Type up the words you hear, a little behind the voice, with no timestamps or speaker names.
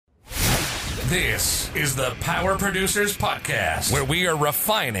This is the Power Producers Podcast, where we are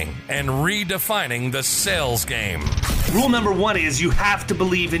refining and redefining the sales game. Rule number one is you have to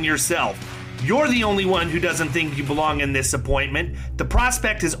believe in yourself. You're the only one who doesn't think you belong in this appointment. The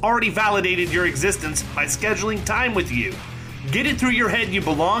prospect has already validated your existence by scheduling time with you. Get it through your head you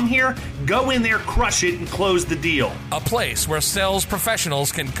belong here, go in there, crush it, and close the deal. A place where sales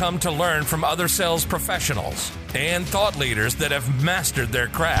professionals can come to learn from other sales professionals and thought leaders that have mastered their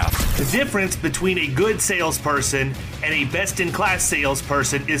craft. The difference between a good salesperson and a best-in-class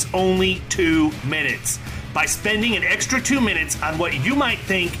salesperson is only 2 minutes. By spending an extra 2 minutes on what you might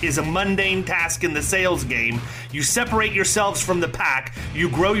think is a mundane task in the sales game, you separate yourselves from the pack, you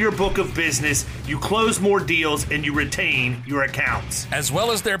grow your book of business, you close more deals, and you retain your accounts. As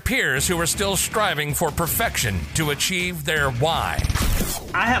well as their peers who are still striving for perfection to achieve their why.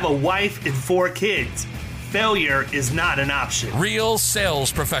 I have a wife and 4 kids. Failure is not an option. Real sales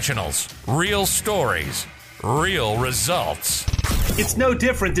professionals, real stories, real results. It's no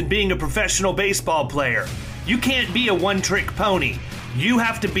different than being a professional baseball player. You can't be a one-trick pony. You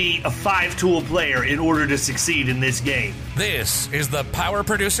have to be a 5-tool player in order to succeed in this game. This is the Power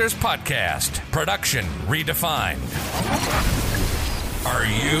Producers Podcast, production redefined. Are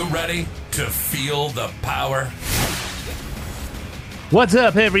you ready to feel the power? What's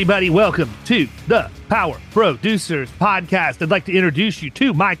up, everybody? Welcome to the Power Producers Podcast. I'd like to introduce you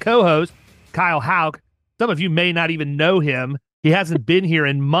to my co-host, Kyle Hauk. Some of you may not even know him. He hasn't been here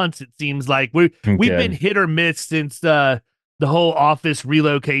in months, it seems like. We've been hit or miss since the whole office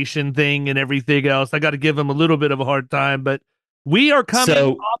relocation thing and everything else. I got to give him a little bit of a hard time, but we are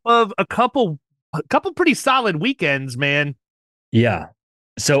coming off of a couple pretty solid weekends, man. Yeah.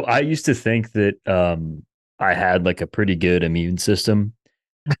 So I used to think that I had like a pretty good immune system.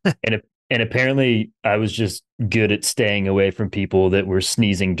 And apparently I was just good at staying away from people that were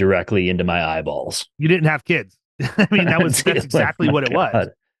sneezing directly into my eyeballs. You didn't have kids. I mean, that's exactly what it was.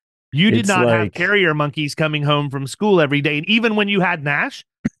 You did not have carrier monkeys coming home from school every day. And even when you had Nash,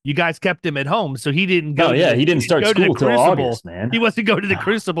 you guys kept him at home. So he didn't go. He didn't start school till August, man. He wasn't going to the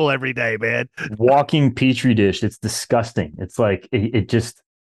Crucible every day, man. Walking Petri dish. It's disgusting. It's like, it just,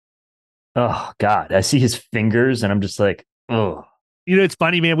 oh God, I see his fingers and I'm just like, oh. You know, it's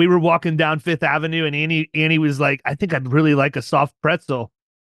funny, man. We were walking down Fifth Avenue and Annie was like, I think I'd really like a soft pretzel.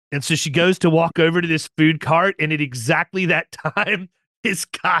 And so she goes to walk over to this food cart, and at exactly that time, this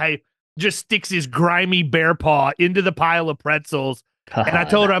guy just sticks his grimy bear paw into the pile of pretzels. God. And I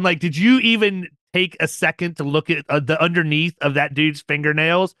told her, I'm like, did you even take a second to look at the underneath of that dude's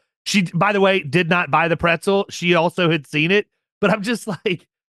fingernails? She, by the way, did not buy the pretzel. She also had seen it. But I'm just like,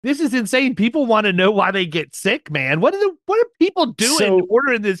 this is insane. People want to know why they get sick, man. What are people doing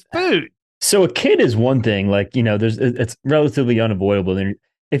ordering this food? So a kid is one thing, like, you know, it's relatively unavoidable.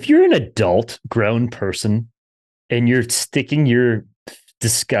 If you're an adult, grown person, and you're sticking your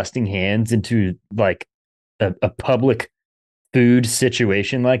disgusting hands into like a public food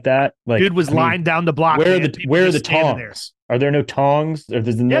situation like that, like dude was lying down the block. Where are the tongs? Are there no tongs?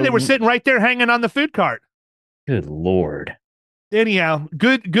 They were sitting right there hanging on the food cart. Good Lord. Anyhow,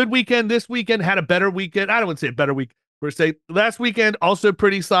 good weekend. This weekend had a better weekend. I don't want to say a better week. We're saying last weekend also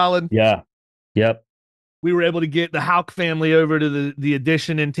pretty solid. Yeah. Yep. We were able to get the Hauk family over to the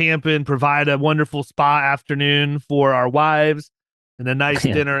Edition in Tampa and provide a wonderful spa afternoon for our wives and a nice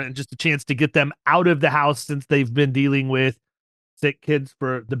dinner and just a chance to get them out of the house since they've been dealing with sick kids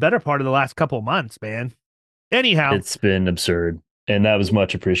for the better part of the last couple of months, man. Anyhow. It's been absurd, and that was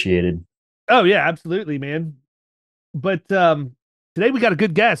much appreciated. Oh, yeah, absolutely, man. But today we got a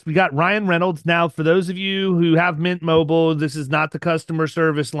good guest. We got Ryan Reynolds. Now, for those of you who have Mint Mobile, this is not the customer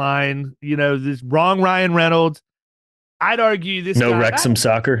service line. You know, this wrong Ryan Reynolds. I'd argue this. No Wrexham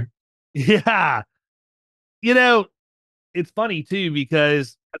soccer. Yeah. You know, it's funny too,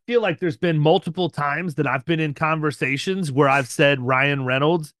 because I feel like there's been multiple times that I've been in conversations where I've said Ryan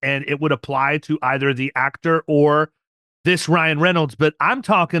Reynolds and it would apply to either the actor or this Ryan Reynolds. But I'm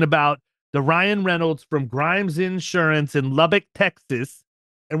talking about the Ryan Reynolds from Grimes Insurance in Lubbock, Texas.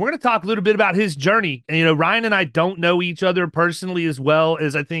 And we're going to talk a little bit about his journey. And, you know, Ryan and I don't know each other personally as well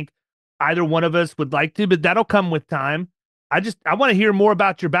as I think either one of us would like to, but that'll come with time. I want to hear more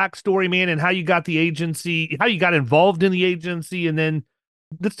about your backstory, man, and how you got the agency, how you got involved in the agency. And then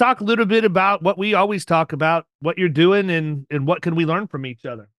let's talk a little bit about what we always talk about, what you're doing and what can we learn from each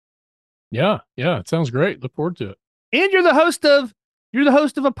other. Yeah. It sounds great. Look forward to it. And you're the host of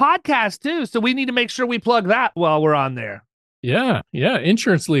a podcast too. So we need to make sure we plug that while we're on there. Yeah.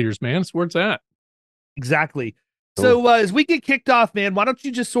 Insurance leaders, man. That's where it's at. Exactly. So as we get kicked off, man, why don't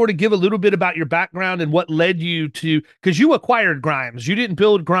you just sort of give a little bit about your background and what led you to, because you acquired Grimes. You didn't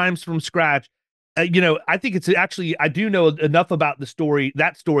build Grimes from scratch. I think it's actually, I do know enough about that story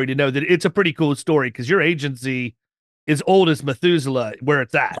to know that it's a pretty cool story because your agency is old as Methuselah where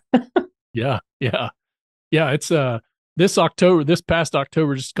it's at. Yeah. Yeah. Yeah. It's this past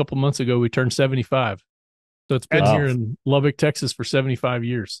October, just a couple months ago, we turned 75. So it's been here in Lubbock, Texas for 75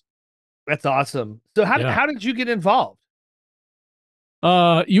 years. That's awesome. So how did you get involved?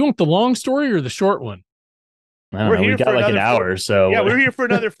 You want the long story or the short one? I don't know. We got like an hour, so yeah, we're here for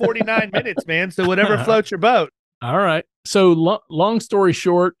another 49 minutes, man. So whatever floats your boat. All right. So long story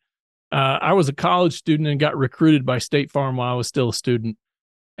short, I was a college student and got recruited by State Farm while I was still a student,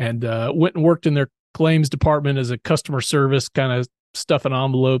 and went and worked in their claims department as a customer service, kind of stuffing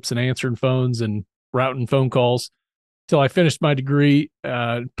envelopes and answering phones and routing phone calls till I finished my degree.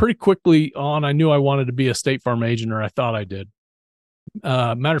 Pretty quickly on, I knew I wanted to be a State Farm agent, or I thought I did.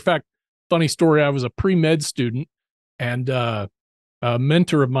 Matter of fact, funny story, I was a pre-med student, and a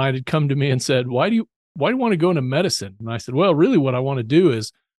mentor of mine had come to me and said, why do you want to go into medicine? And I said, well, really what I want to do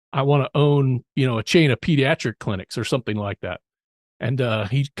is I want to own, a chain of pediatric clinics or something like that. And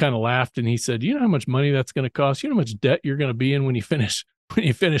he kind of laughed and he said, you know how much money that's going to cost? You know how much debt you're going to be in when you finish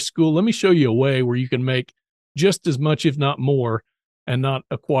school? Let me show you a way where you can make just as much, if not more, and not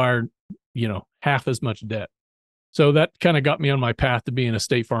acquire, half as much debt. So that kind of got me on my path to being a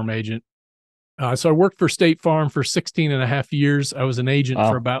State Farm agent. So I worked for State Farm for 16 and a half years. I was an agent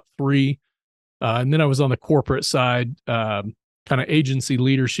for about 3. And then I was on the corporate side, kind of agency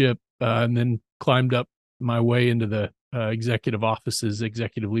leadership, and then climbed up my way into the executive offices,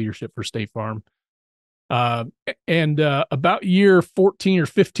 executive leadership for State Farm. And about year 14 or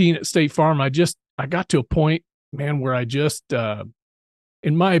 15 at State Farm, I got to a point, man, where I just,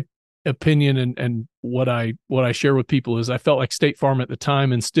 in my opinion and what I share with people is I felt like State Farm at the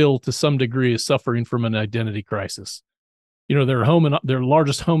time, and still to some degree, is suffering from an identity crisis. They're their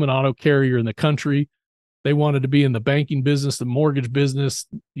largest home and auto carrier in the country. They wanted to be in the banking business, the mortgage business,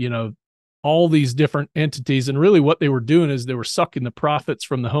 all these different entities. And really what they were doing is they were sucking the profits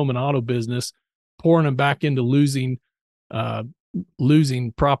from the home and auto business, pouring them back into losing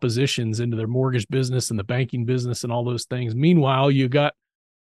propositions into their mortgage business and the banking business and all those things. Meanwhile, you got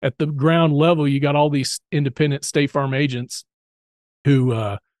at the ground level, you got all these independent State Farm agents who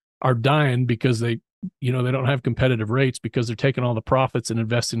are dying because they don't have competitive rates because they're taking all the profits and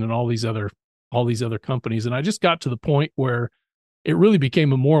investing in all these other companies. And I just got to the point where it really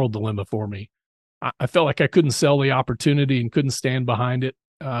became a moral dilemma for me. I felt like I couldn't sell the opportunity and couldn't stand behind it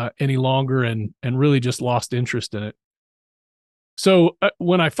any longer, and really just lost interest in it. So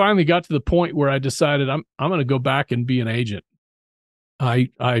when I finally got to the point where I decided I'm going to go back and be an agent,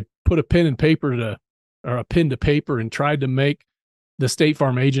 I put a pen to paper and tried to make the State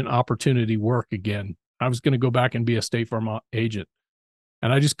Farm agent opportunity work again. I was going to go back and be a State Farm agent,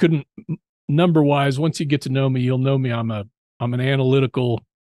 and I just couldn't. Number wise, once you get to know me, you'll know me. I'm an analytical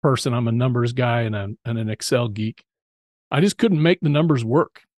person. I'm a numbers guy and an Excel geek. I just couldn't make the numbers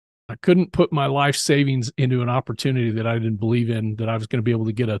work. I couldn't put my life savings into an opportunity that I didn't believe in, that I was going to be able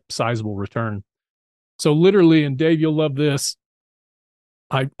to get a sizable return. So literally, and Dave, you'll love this,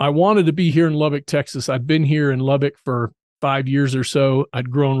 I wanted to be here in Lubbock, Texas. I've been here in Lubbock for 5 years or so. I'd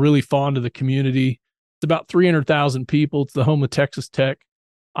grown really fond of the community. It's about 300,000 people. It's the home of Texas Tech.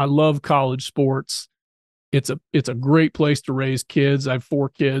 I love college sports. It's a great place to raise kids. I have 4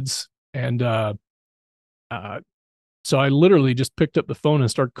 kids. And so I literally just picked up the phone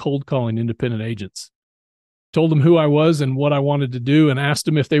and started cold calling independent agents. Told them who I was and what I wanted to do, and asked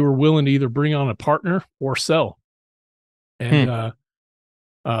them if they were willing to either bring on a partner or sell. And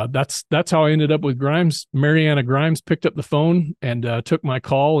that's how I ended up with Grimes. Mariana Grimes picked up the phone and took my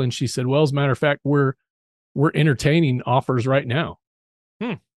call, and she said, well, as a matter of fact, we're entertaining offers right now.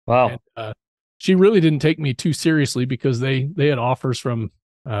 Wow. And, she really didn't take me too seriously because they had offers from,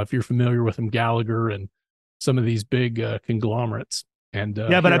 if you're familiar with them, Gallagher and some of these big conglomerates. And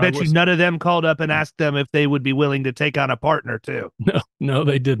but I bet you none of them called up and asked them if they would be willing to take on a partner too. No,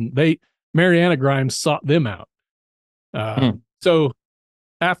 they didn't. Mariana Grimes sought them out. So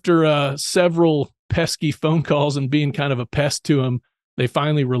after several pesky phone calls and being kind of a pest to them, they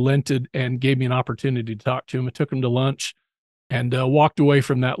finally relented and gave me an opportunity to talk to them. I took them to lunch and walked away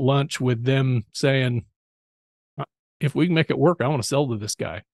from that lunch with them saying, if we can make it work, I want to sell to this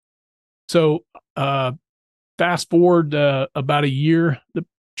guy. So fast forward about a year, the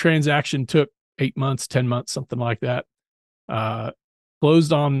transaction took 8 months, 10 months, something like that.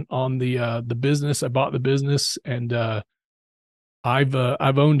 Closed on the business. I bought the business, and I've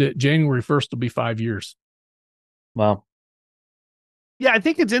owned it. January 1st will be 5 years. Wow. Yeah, I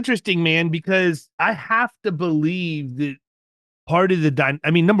think it's interesting, man, because I have to believe that part of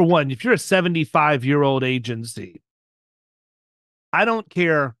I mean, number one, if you're a 75-year-old agency, I don't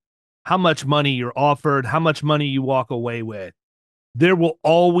care how much money you're offered, how much money you walk away with. There will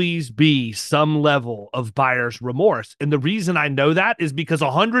always be some level of buyer's remorse. And the reason I know that is because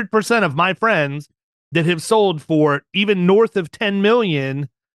 100% of my friends that have sold for even north of 10 million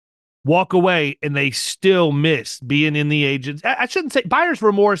walk away and they still miss being in the agents. I shouldn't say buyer's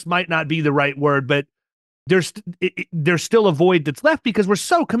remorse might not be the right word, but there's still a void that's left because we're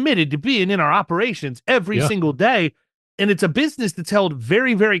so committed to being in our operations every single day. And it's a business that's held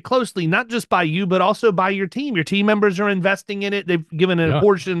very, very closely, not just by you, but also by your team. Your team members are investing in it. They've given it a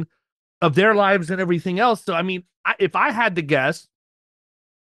portion of their lives and everything else. So, I mean, if I had to guess,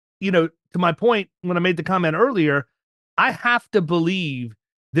 to my point, when I made the comment earlier, I have to believe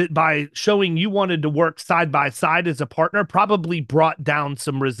that by showing you wanted to work side by side as a partner probably brought down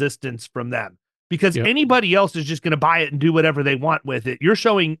some resistance from them. Because anybody else is just going to buy it and do whatever they want with it. You're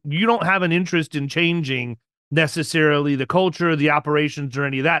showing you don't have an interest in changing necessarily the culture, the operations, or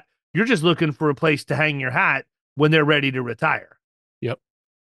any of that. You're just looking for a place to hang your hat when they're ready to retire. Yep.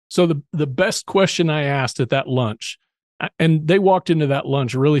 So the best question I asked at that lunch, and they walked into that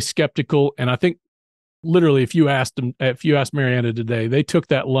lunch really skeptical, and I think literally if you asked Mariana today, they took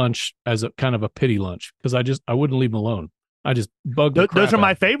that lunch as a kind of a pity lunch because I wouldn't leave them alone. I just bugged the crap Those are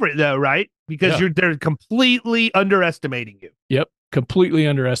my out. favorite though, right? Because they're completely underestimating you. Yep, completely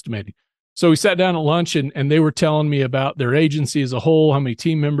underestimating. So we sat down at lunch and they were telling me about their agency as a whole, how many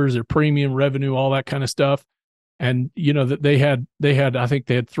team members, their premium revenue, all that kind of stuff. And that they had I think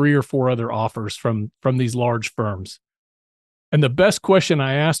they had 3 or 4 other offers from these large firms. And the best question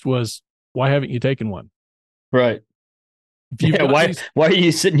I asked was, why haven't you taken one? Right. Why are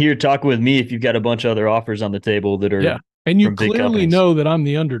you sitting here talking with me if you've got a bunch of other offers on the table that are and you from big clearly companies? know that I'm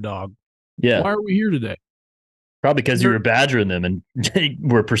the underdog. Yeah. Why are we here today? Probably because you were badgering them and they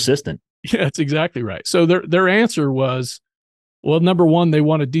were persistent. Yeah, that's exactly right. So their answer was, well, number one, they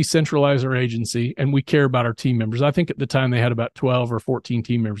want to decentralize our agency and we care about our team members. I think at the time they had about 12 or 14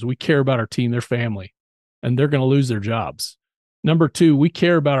 team members. We care about our team, their family, and they're going to lose their jobs. Number two, we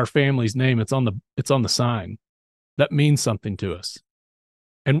care about our family's name. It's on the sign. That means something to us.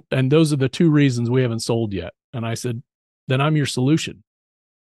 And those are the 2 reasons we haven't sold yet. And I said, then I'm your solution.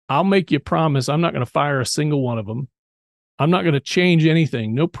 I'll make you a promise. I'm not going to fire a single one of them. I'm not going to change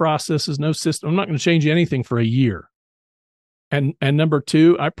anything. No processes, no system. I'm not going to change anything for a year. And number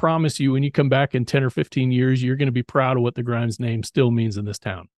 2, I promise you, when you come back in 10 or 15 years, you're going to be proud of what the Grimes name still means in this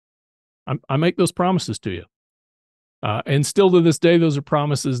town. I make those promises to you. And still to this day, those are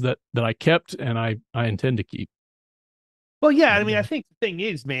promises that I kept and I intend to keep. Well, yeah. I mean, I think the thing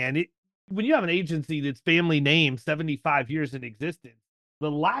is, man, when you have an agency that's family name, 75 years in existence, the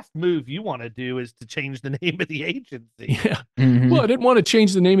last move you want to do is to change the name of the agency. Yeah. Mm-hmm. Well, I didn't want to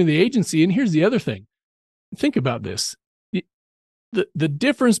change the name of the agency. And here's the other thing. Think about this. The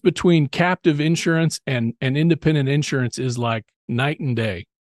difference between captive insurance and independent insurance is like night and day.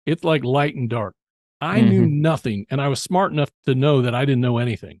 It's like light and dark. I knew nothing, and I was smart enough to know that I didn't know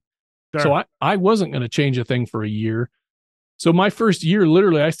anything. Sure. So I wasn't going to change a thing for a year. So my first year,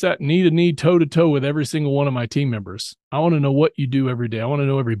 literally, I sat knee to knee, toe to toe with every single one of my team members. I want to know what you do every day. I want to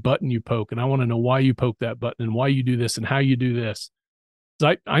know every button you poke, and I want to know why you poke that button and why you do this and how you do this.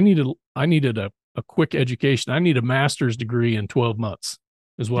 So I needed a quick education. I need a master's degree in 12 months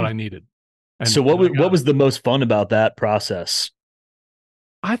is what I needed. And so what was the most fun about that process?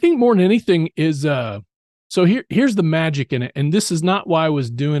 I think more than anything is so here's the magic in it. And this is not why I was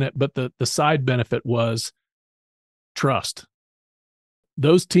doing it, but the side benefit was trust.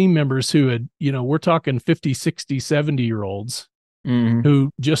 Those team members who had, we're talking 50, 60, 70-year-olds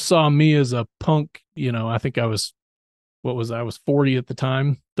who just saw me as a punk, I think I was 40 at the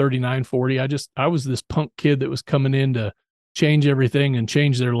time, 39, 40. I was this punk kid that was coming in to change everything and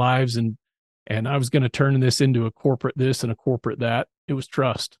change their lives. And I was going to turn this into a corporate this and a corporate that. It was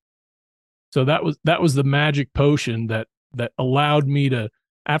trust. So that was the magic potion that allowed me to,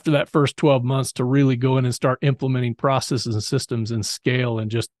 after that first 12 months, to really go in and start implementing processes and systems and scale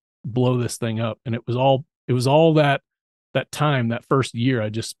and just blow this thing up. And it was all that time, that first year I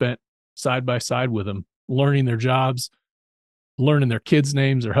just spent side by side with them, learning their jobs, learning their kids'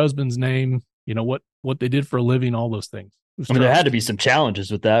 names, their husband's name, what they did for a living, all those things. I mean, there had to be some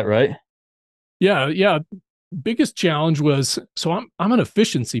challenges with that, right? Yeah. Biggest challenge was, so I'm an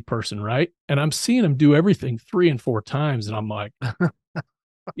efficiency person, right? And I'm seeing them do everything 3 and 4 times. And I'm like,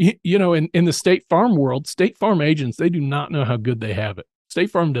 in the State Farm world, State Farm agents, they do not know how good they have it.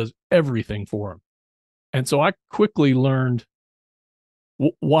 State Farm does everything for them. And so I quickly learned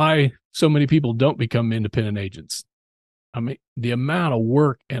why so many people don't become independent agents. I mean, the amount of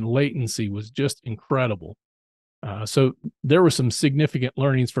work and latency was just incredible. So there were some significant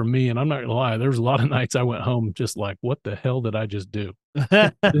learnings for me, and I'm not going to lie, there was a lot of nights I went home just like, what the hell did I just do?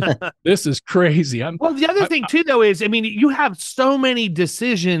 This is crazy. Well, the other thing too, though, is, I mean, you have so many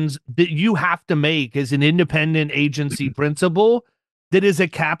decisions that you have to make as an independent agency principal that is a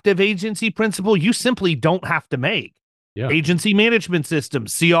captive agency principal, you simply don't have to make. Yeah. Agency management system,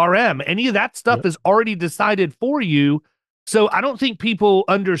 CRM, any of that stuff is already decided for you. So I don't think people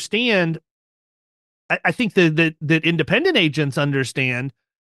understand. I think that independent agents understand,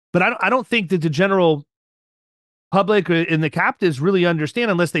 but I don't think that the general public and the captives really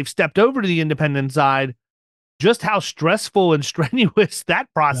understand, unless they've stepped over to the independent side, just how stressful and strenuous that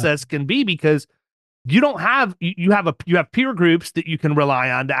process can be, because you don't have you have peer groups that you can rely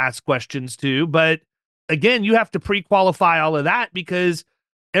on to ask questions to, but again, you have to pre-qualify all of that, because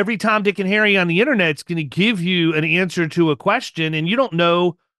every Tom, Dick, and Harry on the internet is going to give you an answer to a question, and you don't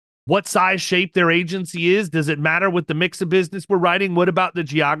know what size, shape their agency is. Does it matter what the mix of business we're writing? What about the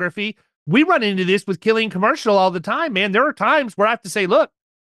geography? We run into this with Killing Commercial all the time, man. There are times where I have to say, look,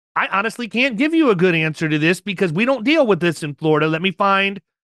 I honestly can't give you a good answer to this because we don't deal with this in Florida. Let me find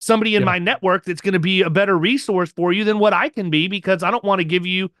somebody in my network that's going to be a better resource for you than what I can be, because I don't want to give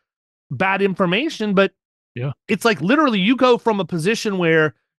you bad information. But it's like literally you go from a position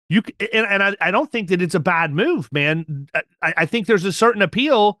where you, and I don't think that it's a bad move, man. I think there's a certain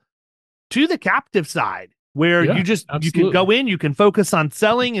appeal to the captive side where you can go in, you can focus on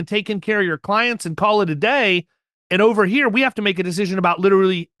selling and taking care of your clients and call it a day. And over here, we have to make a decision about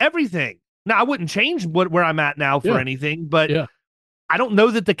literally everything. Now, I wouldn't change where I'm at now for anything, but I don't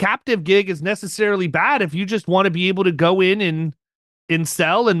know that the captive gig is necessarily bad. If you just want to be able to go in and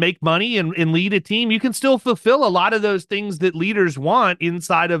sell and make money and lead a team, you can still fulfill a lot of those things that leaders want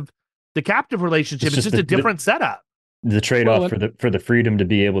inside of the captive relationship. It's just a different setup. The trade-off for the freedom to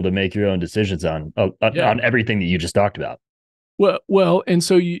be able to make your own decisions on everything that you just talked about. Well, and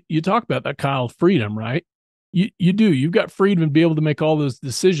so you talk about that, Kyle, freedom, right? You've got freedom to be able to make all those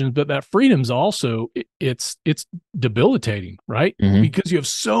decisions, but that freedom's also it's debilitating, right? Mm-hmm. Because you have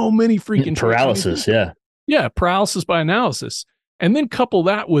so many freaking paralysis. Paralysis by analysis, and then couple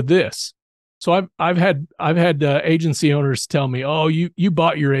that with this. So I've had agency owners tell me, "Oh, you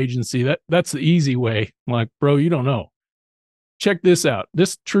bought your agency. That's the easy way." I'm like, bro, you don't know. Check this out.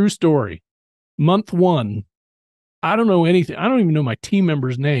 This true story. Month 1, I don't know anything. I don't even know my team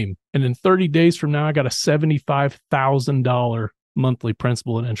member's name. And in 30 days from now, I got a $75,000 monthly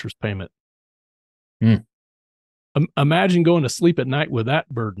principal and interest payment. Imagine going to sleep at night with that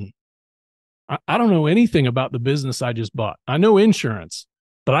burden. I don't know anything about the business I just bought. I know insurance,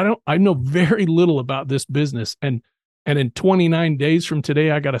 but I know very little about this business. And in 29 days from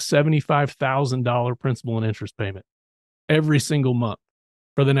today, I got a $75,000 principal and interest payment every single month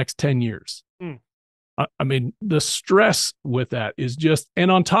for the next 10 years. I mean, the stress with that is just, and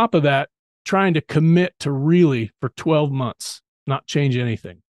on top of that, trying to commit to really for 12 months, not change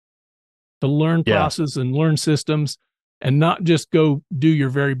anything, to learn process and learn systems, and not just go do your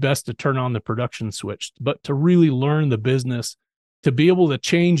very best to turn on the production switch, but to really learn the business, to be able to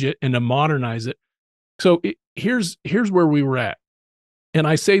change it and to modernize it. So here's where we were at. And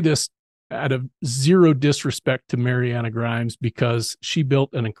I say this out of zero disrespect to Mariana Grimes, because she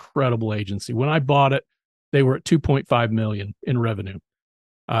built an incredible agency. When I bought it, they were at 2.5 million in revenue.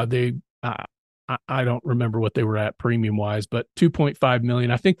 I don't remember what they were at premium wise, but 2.5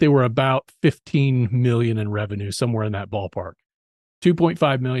 million. I think they were about 15 million in revenue, somewhere in that ballpark.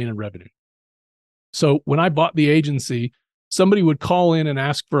 2.5 million in revenue. So when I bought the agency, somebody would call in and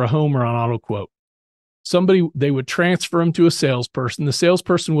ask for a homer on auto quote. They would transfer them to a salesperson. The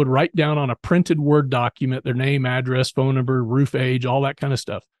salesperson would write down on a printed Word document their name, address, phone number, roof age, all that kind of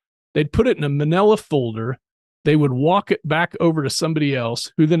stuff. They'd put it in a manila folder. They would walk it back over to somebody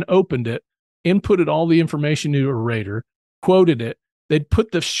else, who then opened it, inputted all the information into a rater, quoted it. They'd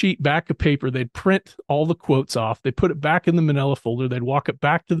put the sheet back of paper. They'd print all the quotes off. They put it back in the manila folder. They'd walk it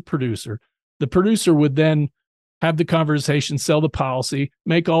back to the producer. The producer would then have the conversation, sell the policy,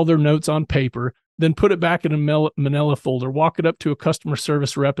 make all their notes on paper, then put it back in a manila folder, walk it up to a customer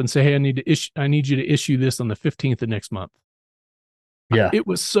service rep and say, hey, I need you to issue this on the 15th of next month. Yeah. It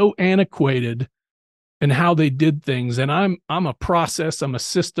was so antiquated in how they did things. And I'm a process, I'm a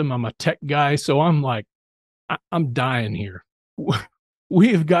system, I'm a tech guy. So I'm like, I'm dying here. We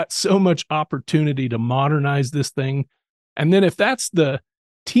have got so much opportunity to modernize this thing. And then if that's the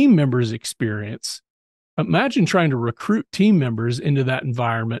team members' experience, imagine trying to recruit team members into that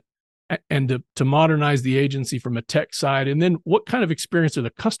environment and to modernize the agency from a tech side. And then what kind of experience are the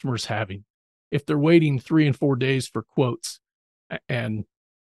customers having? if they're waiting 3 and 4 days for quotes. And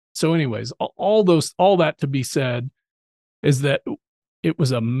so anyways, all that to be said is that it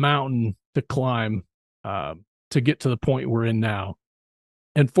was a mountain to climb to get to the point we're in now.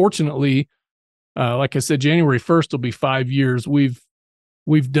 And fortunately, like I said, January 1st will be 5 years. We've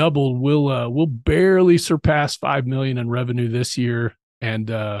doubled. We'll barely surpass 5 million in revenue this year.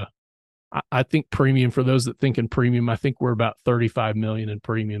 And I think premium, for those that think in premium, I think we're about 35 million in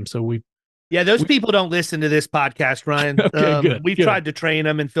premium. So those people don't listen to this podcast, Ryan. Okay, good. We've tried to train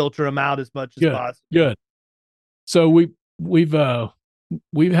them and filter them out as much as possible. Good. So we've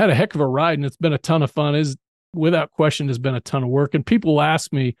had a heck of a ride, and it's been a ton of fun. Without question has been a ton of work. And people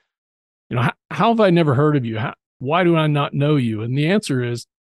ask me, how have I never heard of you? Why do I not know you? And the answer is,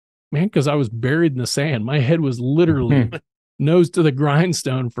 man, because I was buried in the sand. My head was literally nose to the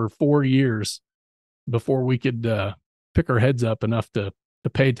grindstone for 4 years before we could pick our heads up enough to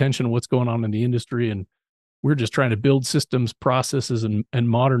pay attention to what's going on in the industry. And we're just trying to build systems, processes, and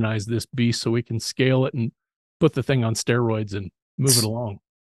modernize this beast so we can scale it and put the thing on steroids and move it along.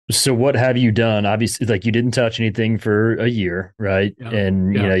 So what have you done? Obviously, like, you didn't touch anything for a year, right? Yeah.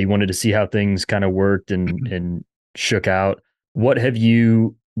 And you wanted to see how things kind of worked and shook out. What have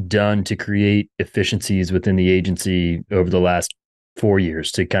you done to create efficiencies within the agency over the last 4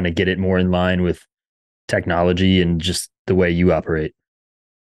 years to kind of get it more in line with technology and just the way you operate?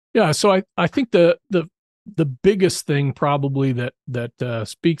 Yeah, so I think the biggest thing probably that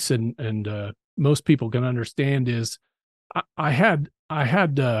speaks and most people can understand is I had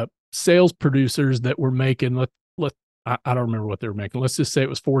sales producers that were making I don't remember what they were making. Let's just say it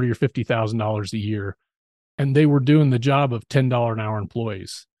was $40,000 or $50,000 a year, and they were doing the job of $10 an hour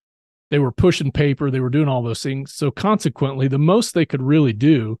employees. They were pushing paper, they were doing all those things. So consequently, the most they could really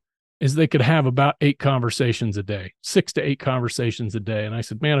do is they could have about 8 conversations a day, 6 to 8 conversations a day. And I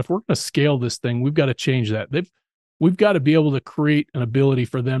said, man, if we're going to scale this thing, we've got to change that. We've got to be able to create an ability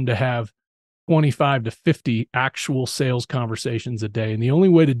for them to have 25 to 50 actual sales conversations a day. And the only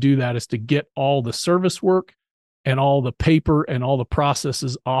way to do that is to get all the service work and all the paper and all the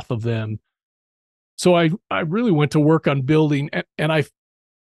processes off of them. So I really went to work on building, and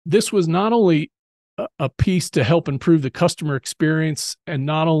this was not only a piece to help improve the customer experience and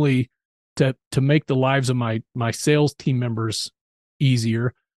not only to make the lives of my sales team members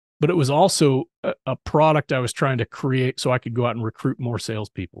easier, but it was also a product I was trying to create so I could go out and recruit more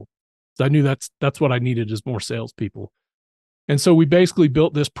salespeople. So I knew that's what I needed, is more salespeople. And so we basically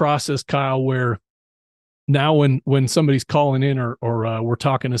built this process, Kyle, where now when somebody's calling in or we're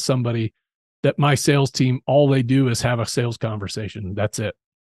talking to somebody, that my sales team, all they do is have a sales conversation. That's it.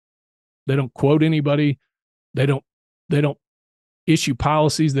 They don't quote anybody. They don't issue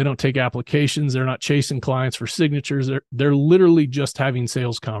policies. They don't take applications. They're not chasing clients for signatures. They're literally just having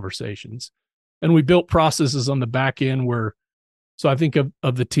sales conversations. And we built processes on the back end where, so I think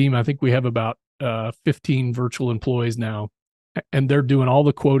of the team, I think we have about 15 virtual employees now, and they're doing all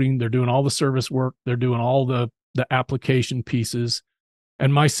the quoting. They're doing all the service work. They're doing all the application pieces.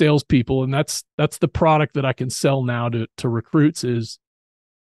 And my salespeople, and that's the product that I can sell now to recruits is,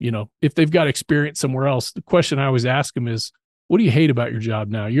 if they've got experience somewhere else, the question I always ask them is, what do you hate about your job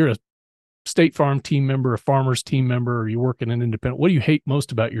now? You're a State Farm team member, a Farmers team member, or you're working an independent. What do you hate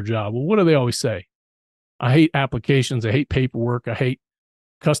most about your job? Well, what do they always say? I hate applications. I hate paperwork. I hate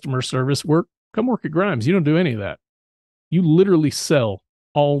customer service work. Come work at Grimes. You don't do any of that. You literally sell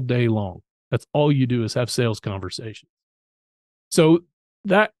all day long. That's all you do, is have sales conversations. So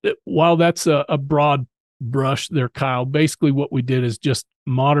that, while that's a broad brush there, Kyle, basically what we did is just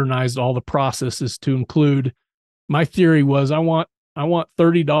modernized all the processes to include, my theory was I want $30,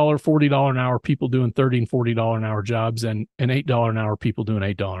 $40 an hour people doing $30 and $40 an hour jobs, and $8 an hour people doing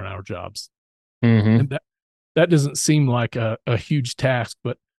 $8 an hour jobs. Mm-hmm. And that doesn't seem like a huge task,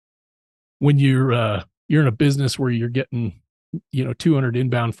 but when you're in a business where you're getting 200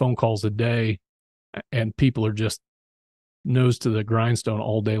 inbound phone calls a day, and people are just nose to the grindstone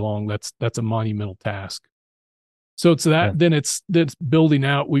all day long, that's a monumental task. So it's that. Yeah. Then that's building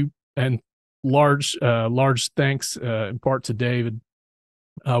out. And large thanks in part to David.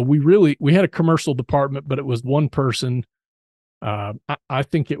 We had a commercial department, but it was one person. I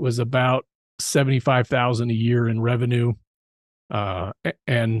think it was about 75,000 a year in revenue.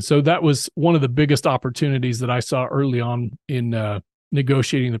 And so that was one of the biggest opportunities that I saw early on in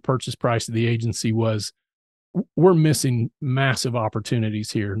negotiating the purchase price of the agency. Was we're missing massive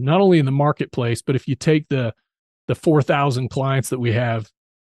opportunities here, not only in the marketplace, but if you take the 4,000 clients that we have,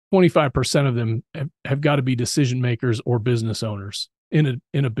 25% of them have got to be decision makers or business owners in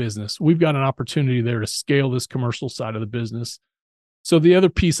a business. We've got an opportunity there to scale this commercial side of the business. So the other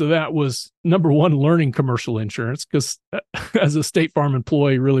piece of that was, number one, learning commercial insurance, because as a State Farm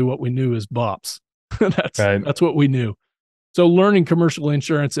employee, really what we knew is BOPs. That's what we knew. So learning commercial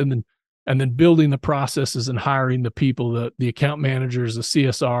insurance, and then building the processes and hiring the people, the account managers, the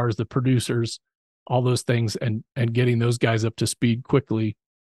CSRs, the producers, all those things, and getting those guys up to speed quickly.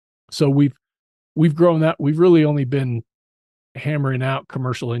 So we've grown that. We've really only been hammering out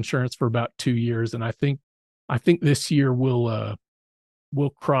commercial insurance for about 2 years, and I think this year we'll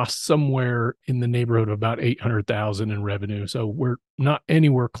cross somewhere in the neighborhood of about 800,000 in revenue. So we're not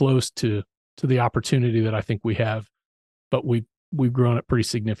anywhere close to the opportunity that I think we have, but we've grown it pretty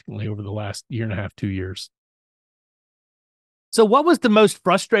significantly over the last year and a half, 2 years. So what was the most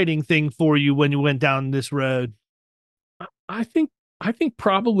frustrating thing for you when you went down this road? I think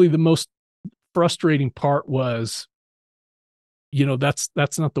probably the most frustrating part was, that's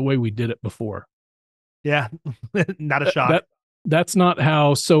not the way we did it before. Yeah. Not a shock. That's not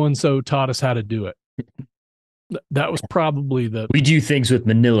how so-and-so taught us how to do it. That was probably we do things with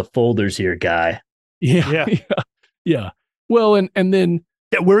manila folders here, guy. Yeah. Well, and then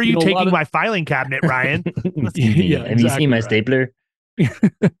where are you taking my filing cabinet, Ryan? Yeah, have you seen my stapler?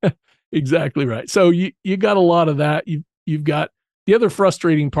 Exactly right. So you got a lot of that. You've got the other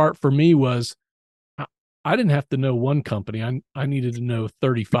frustrating part for me was I didn't have to know one company. I needed to know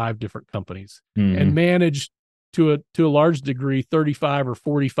 35 different companies and manage to a large degree 35 or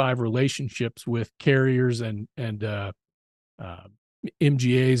 45 relationships with carriers and MGAs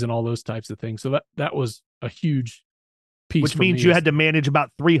and all those types of things. So that was a huge piece. Which means you had to manage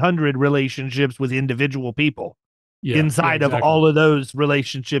about 300 relationships with individual people. Inside of all of those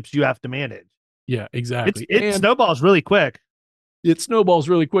relationships you have to manage. Yeah, exactly. It snowballs really quick.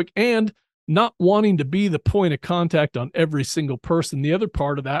 And not wanting to be the point of contact on every single person. The other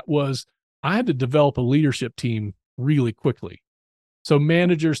part of that was I had to develop a leadership team really quickly. So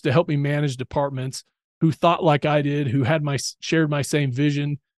managers to help me manage departments who thought like I did, who had shared my same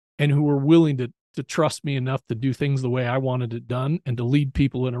vision, and who were willing to trust me enough to do things the way I wanted it done, and to lead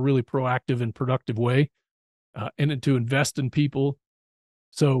people in a really proactive and productive way, and to invest in people.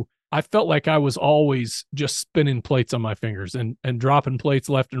 So I felt like I was always just spinning plates on my fingers and dropping plates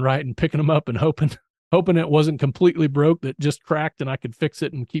left and right and picking them up and hoping it wasn't completely broke, that just cracked and I could fix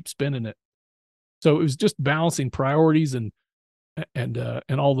it and keep spinning it. So it was just balancing priorities and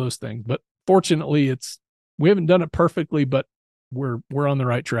all those things. But fortunately, we haven't done it perfectly, but we're on the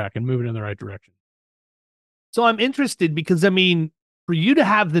right track and moving in the right direction. So I'm interested because, for you to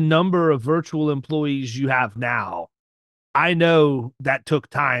have the number of virtual employees you have now, I know that took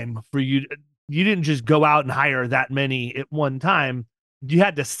time for you. You didn't just go out and hire that many at one time. You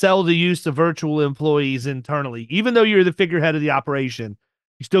had to sell the use of virtual employees internally. Even though you're the figurehead of the operation,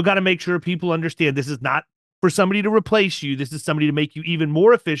 you still got to make sure people understand this is not for somebody to replace you. This is somebody to make you even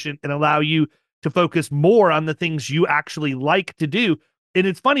more efficient and allow you to focus more on the things you actually like to do. And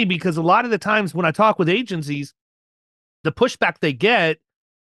it's funny because a lot of the times when I talk with agencies, the pushback they get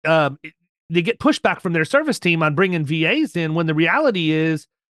pushback from their service team on bringing VAs in, when the reality is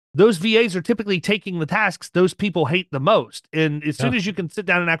those VAs are typically taking the tasks those people hate the most. And as soon as you can sit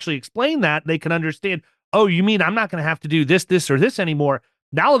down and actually explain that, they can understand, oh, you mean I'm not going to have to do this, or this anymore.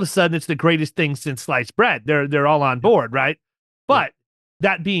 Now all of a sudden it's the greatest thing since sliced bread. They're all on board, right? But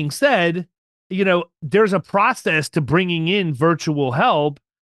that being said, there's a process to bringing in virtual help.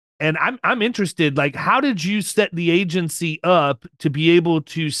 And I'm interested, like, how did you set the agency up to be able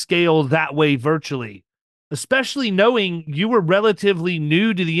to scale that way virtually, especially knowing you were relatively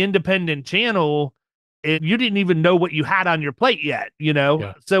new to the independent channel and you didn't even know what you had on your plate yet,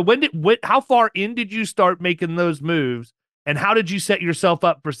 Yeah. So how far in did you start making those moves, and how did you set yourself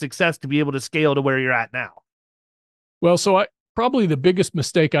up for success to be able to scale to where you're at now? Well, so probably the biggest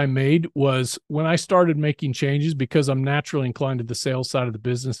mistake I made was when I started making changes, because I'm naturally inclined to the sales side of the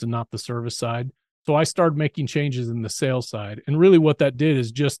business and not the service side. So I started making changes in the sales side. And really what that did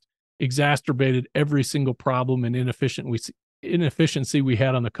is just exacerbated every single problem and inefficiency we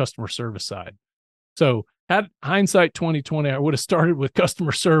had on the customer service side. So had hindsight 2020, I would have started with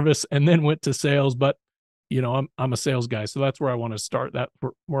customer service and then went to sales. But, I'm a sales guy, so that's where I want to start. That's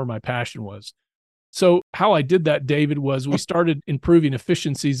where my passion was. So how I did that, David, was we started improving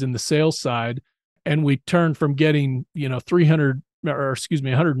efficiencies in the sales side, and we turned from getting,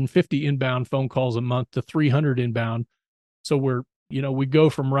 150 inbound phone calls a month to 300 inbound. So we go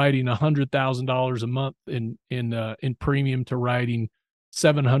from writing $100,000 a month in premium to writing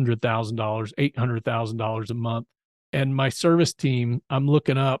 $700,000, $800,000 a month. And my service team, I'm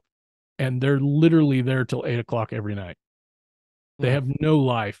looking up, and they're literally there till 8:00 every night. They have no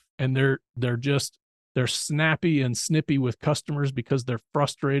life, and they're just They're snappy and snippy with customers because they're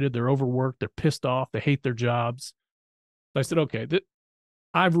frustrated, they're overworked, they're pissed off, they hate their jobs. So I said, okay,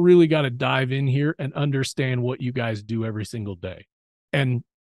 I've really got to dive in here and understand what you guys do every single day and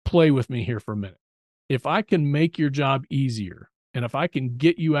play with me here for a minute. If I can make your job easier and if I can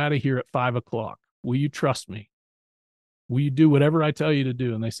get you out of here at 5 o'clock, will you trust me? Will you do whatever I tell you to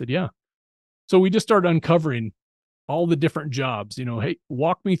do? And they said, yeah. So we just started uncovering all the different jobs. Hey,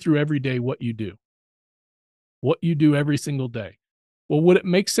 walk me through every day what you do every single day. Well, would it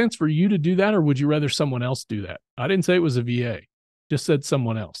make sense for you to do that, or would you rather someone else do that? I didn't say it was a VA, just said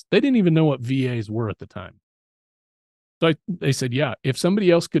someone else. They didn't even know what VAs were at the time. So they said, yeah, if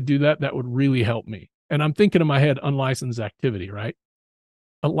somebody else could do that, that would really help me. And I'm thinking in my head, unlicensed activity, right?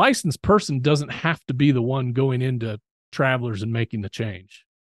 A licensed person doesn't have to be the one going into Travelers and making the change.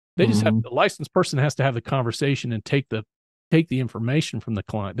 They just have, the licensed person has to have the conversation and take the information from the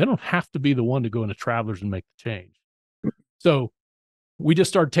client. They don't have to be the one to go into Travelers and make the change. So we just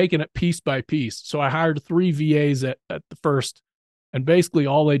started taking it piece by piece. So I hired 3 VAs at the first, and basically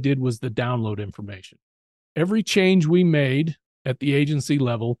all they did was the download information. Every change we made at the agency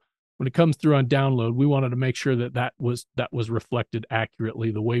level, when it comes through on download, we wanted to make sure that was reflected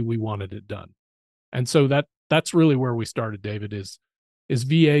accurately the way we wanted it done. And so that's really where we started, David, is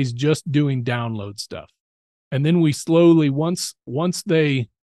VAs just doing download stuff. And then we slowly, once they,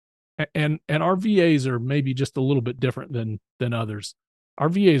 and our VAs are maybe just a little bit different than others. Our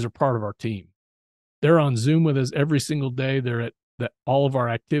VAs are part of our team. They're on Zoom with us every single day. They're at all of our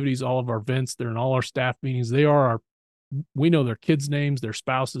activities, all of our events. They're in all our staff meetings. We know their kids' names, their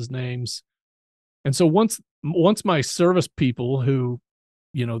spouses' names. And so once my service people who,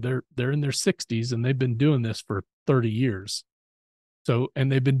 they're in their 60s and they've been doing this for 30 years. So,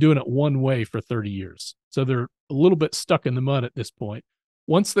 and they've been doing it one way for 30 years. So they're a little bit stuck in the mud at this point.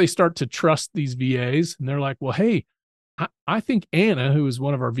 Once they start to trust these VAs and they're like, well, hey, I think Anna, who was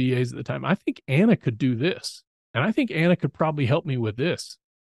one of our VAs at the time, I think Anna could do this. And I think Anna could probably help me with this.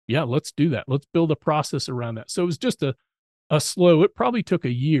 Yeah, let's do that. Let's build a process around that. So it was just a slow, it probably took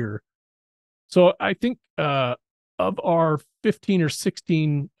a year. So I think of our 15 or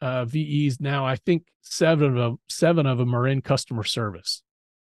 16 VEs now, I think seven of them are in customer service.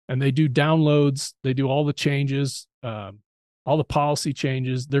 And they do downloads. They do all the changes, all the policy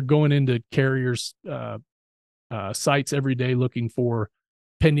changes. They're going into carriers' sites every day looking for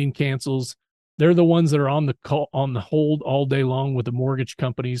pending cancels. They're the ones that are on the hold all day long with the mortgage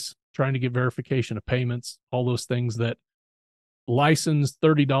companies, trying to get verification of payments, all those things that licensed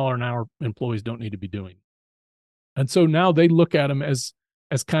 $30 an hour employees don't need to be doing. And so now they look at them as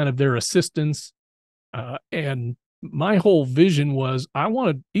kind of their assistants. And my whole vision was I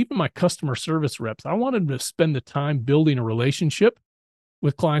wanted, even my customer service reps, I wanted to spend the time building a relationship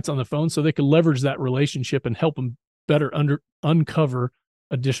with clients on the phone so they could leverage that relationship and help them better uncover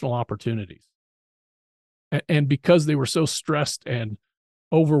additional opportunities. And because they were so stressed and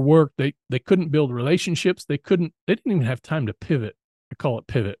overworked, they couldn't build relationships. They didn't even have time to pivot. I call it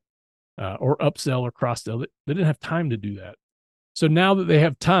pivot or upsell or cross sell. They didn't have time to do that. So now that they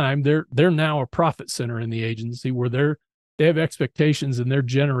have time, they're now a profit center in the agency where they have expectations and they're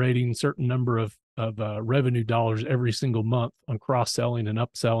generating a certain number of revenue dollars every single month on cross selling and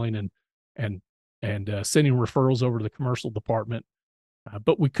upselling and sending referrals over to the commercial department.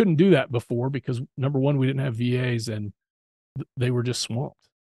 But we couldn't do that before because, number one, we didn't have VAs and they were just swamped.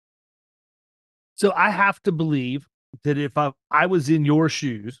 So I have to believe that if I was in your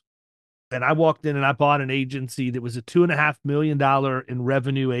shoes and I walked in and I bought an agency that was a $2.5 million in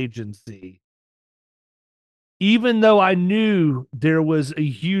revenue agency, even though I knew there was a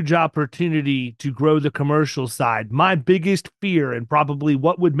huge opportunity to grow the commercial side, my biggest fear and probably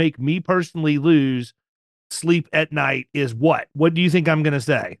what would make me personally lose sleep at night is what? What do you think I'm going to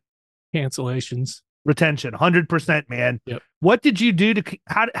say? Cancellations. Retention, 100%, man. Yep. What did you do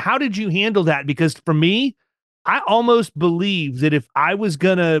how did you handle that? Because for me, I almost believe that if I was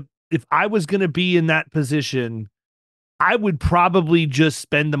gonna be in that position, I would probably just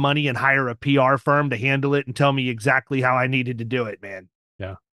spend the money and hire a PR firm to handle it and tell me exactly how I needed to do it, man.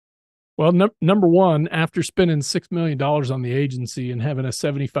 Yeah. Well, number one, after spending $6 million on the agency and having a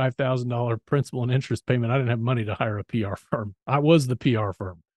 $75,000 principal and interest payment, I didn't have money to hire a PR firm. I was the PR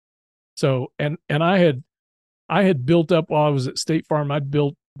firm. So, and I had built up while I was at State Farm, I'd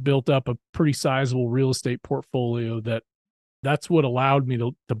built up a pretty sizable real estate portfolio that's what allowed me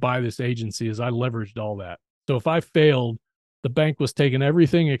to buy this agency is I leveraged all that. So if I failed, the bank was taking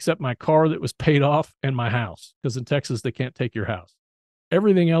everything except my car that was paid off and my house, because in Texas, they can't take your house.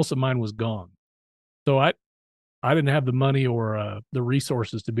 Everything else of mine was gone. So I didn't have the money or the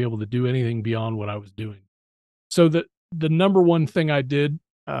resources to be able to do anything beyond what I was doing. So the number one thing I did,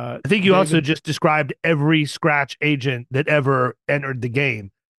 I think you also just described every scratch agent that ever entered the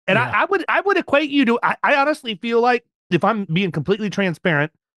game. And Yeah. I would equate you to, I honestly feel like, if I'm being completely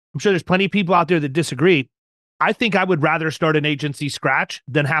transparent, I'm sure there's plenty of people out there that disagree. I think I would rather start an agency scratch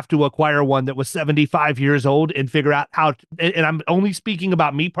than have to acquire one that was 75 years old and figure out how to, and I'm only speaking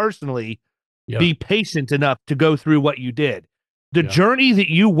about me personally, be patient enough to go through what you did. The journey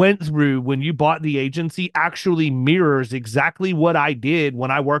that you went through when you bought the agency actually mirrors exactly what I did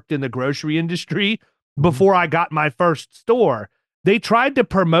when I worked in the grocery industry before I got my first store. They tried to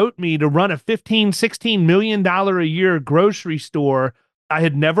promote me to run a $15-16 million a year grocery store. I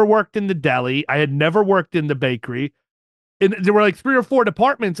had never worked in the deli. I had never worked in the bakery. And there were like 3 or 4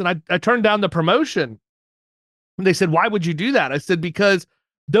 departments, and I turned down the promotion. And they said, "Why would you do that?" I said, "Because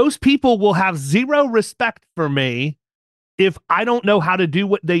those people will have zero respect for me if I don't know how to do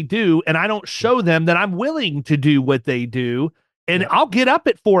what they do, and I don't show them that I'm willing to do what they do. And I'll get up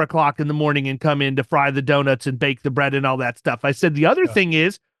at 4 o'clock in the morning and come in to fry the donuts and bake the bread and all that stuff." I said, "The other thing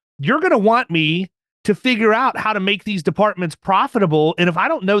is, you're going to want me to figure out how to make these departments profitable. And if I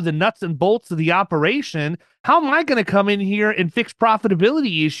don't know the nuts and bolts of the operation, how am I going to come in here and fix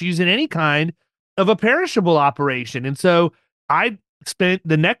profitability issues in any kind of a perishable operation?" And so I spent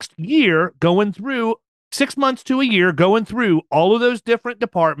the next year going through 6 months to a year, going through all of those different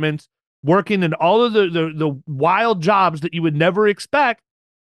departments, working in all of the wild jobs that you would never expect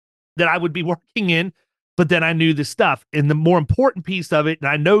that I would be working in. But then I knew the stuff. And the more important piece of it, and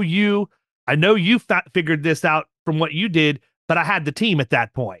I know you figured this out from what you did, but I had the team at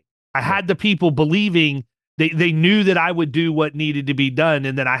that point. I had the people believing they knew that I would do what needed to be done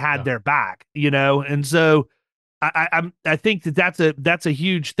and that I had their back, And so I think that's a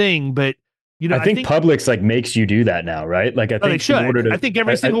huge thing, but I think Publix like makes you do that now, right? Like I think they should. in order to, I think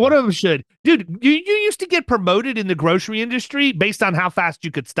every single one of them should. Dude, you used to get promoted in the grocery industry based on how fast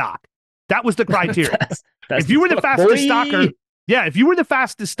you could stock. That was the criteria. If you were the fastest stocker, if you were the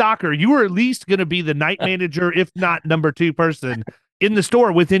fastest stocker, you were at least going to be the night manager, if not number 2 person in the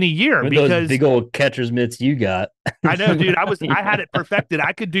store within a year. With because those big old catcher's mitts you got. I know, dude. I had it perfected.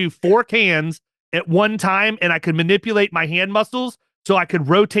 I could do 4 cans at one time, and I could manipulate my hand muscles so I could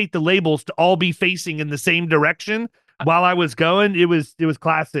rotate the labels to all be facing in the same direction while I was going. It was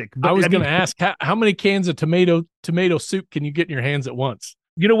classic. But I was going to ask, how many cans of tomato soup can you get in your hands at once?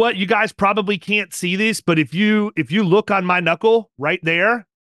 You know what? You guys probably can't see this, but if you look on my knuckle right there,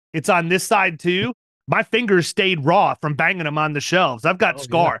 it's on this side too. My fingers stayed raw from banging them on the shelves. I've got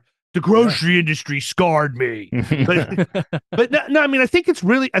scar. Yeah. The grocery industry scarred me. But no, I mean, I think it's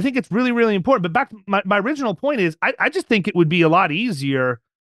really, really important. But back to my original point is, I just think it would be a lot easier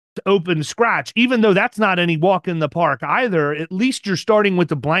to open scratch, even though that's not any walk in the park either. At least you're starting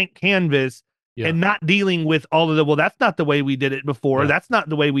with a blank canvas and not dealing with all of well, that's not the way we did it before. That's not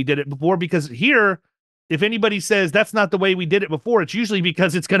the way we did it before. Because here, if anybody says that's not the way we did it before, it's usually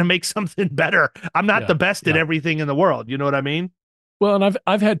because it's going to make something better. I'm not the best at everything in the world. You know what I mean? Well, and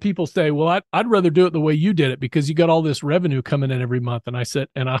I've had people say, well, I'd rather do it the way you did it because you got all this revenue coming in every month. And I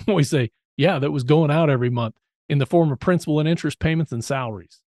always say, that was going out every month in the form of principal and interest payments and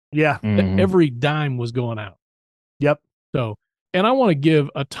salaries. Yeah. Mm-hmm. Every dime was going out. Yep. So, and I want to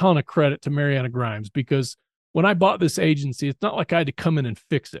give a ton of credit to Mariana Grimes because when I bought this agency, it's not like I had to come in and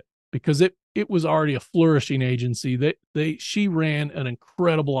fix it because it was already a flourishing agency. She ran an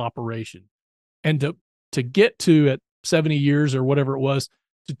incredible operation. And to get to at 70 years or whatever it was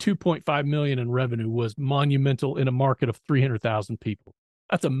to 2.5 million in revenue was monumental in a market of 300,000 people.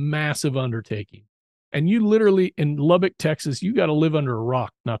 That's a massive undertaking. And you literally in Lubbock, Texas, you got to live under a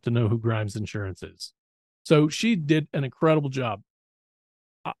rock not to know who Grimes Insurance is. So she did an incredible job.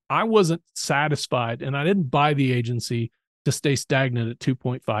 I wasn't satisfied and I didn't buy the agency to stay stagnant at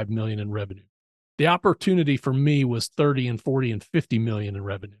 2.5 million in revenue. The opportunity for me was 30 and 40 and 50 million in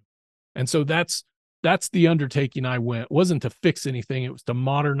revenue. And so that's the undertaking I went. It wasn't to fix anything. It was to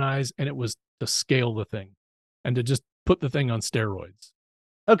modernize and it was to scale the thing and to just put the thing on steroids.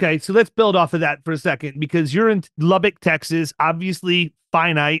 Okay, so let's build off of that for a second because you're in Lubbock, Texas, obviously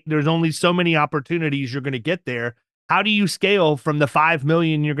finite. There's only so many opportunities you're going to get there. How do you scale from the 5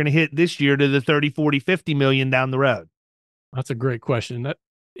 million you're going to hit this year to the 30, 40, 50 million down the road? That's a great question. That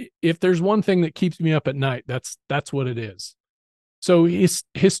if there's one thing that keeps me up at night, that's what it is. So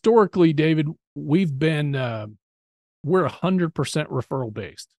historically, David, we've been we're 100% referral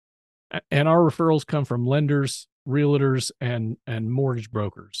based, and our referrals come from lenders, realtors, and mortgage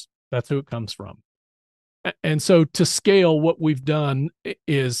brokers. That's who it comes from. And so to scale, what we've done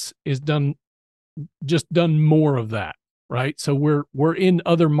is done just done more of that, right? So we're in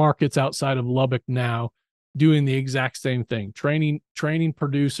other markets outside of Lubbock now, doing the exact same thing, training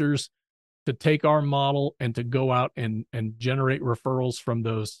producers to take our model and to go out and generate referrals from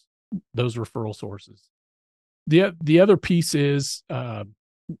those referral sources. The other piece is, I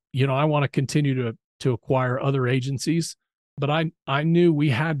want to continue to acquire other agencies, but I knew we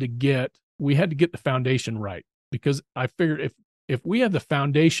had to get the foundation right, because I figured if we had the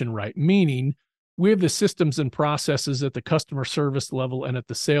foundation right, meaning we have the systems and processes at the customer service level and at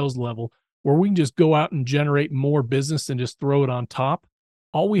the sales level where we can just go out and generate more business and just throw it on top.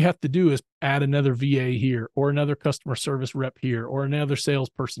 All we have to do is add another VA here, or another customer service rep here, or another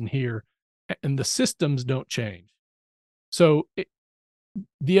salesperson here, and the systems don't change. So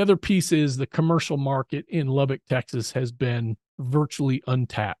the other piece is the commercial market in Lubbock, Texas has been virtually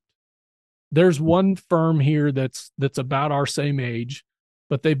untapped. There's one firm here that's about our same age,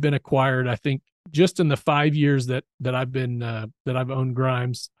 but they've been acquired, I think, just in the 5 years that I've been that I've owned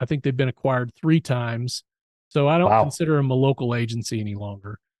Grimes. I think they've been acquired 3 times. So I don't consider them a local agency any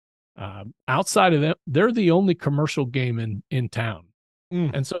longer. Outside of them, they're the only commercial game in town.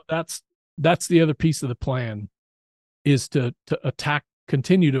 And so that's the other piece of the plan, is to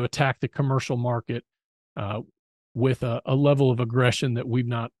continue to attack the commercial market with a level of aggression that we've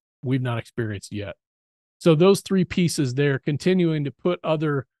not experienced yet. So those 3 pieces there, continuing to put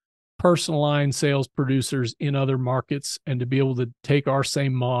other personal line sales producers in other markets and to be able to take our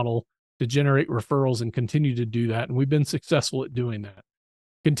same model to generate referrals and continue to do that. And we've been successful at doing that.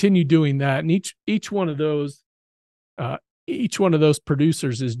 Continue doing that. And each one of those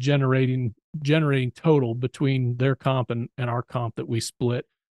producers is generating total between their comp and our comp that we split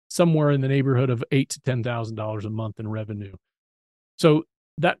somewhere in the neighborhood of $8,000 to $10,000 a month in revenue. So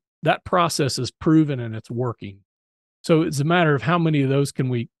that process is proven and it's working. So it's a matter of how many of those can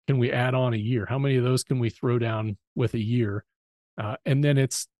we add on a year? How many of those can we throw down with a year? And then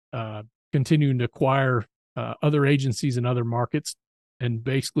it's continuing to acquire other agencies in other markets and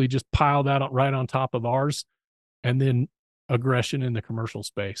basically just pile that right on top of ours, and then aggression in the commercial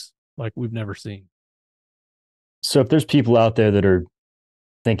space like we've never seen. So if there's people out there that are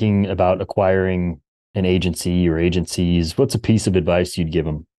thinking about acquiring an agency or agencies, what's a piece of advice you'd give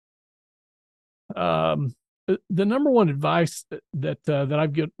them? The number one advice that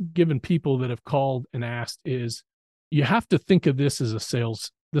I've given people that have called and asked is, you have to think of this as a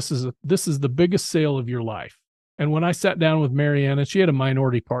sales. This is the biggest sale of your life. And when I sat down with Mariana, she had a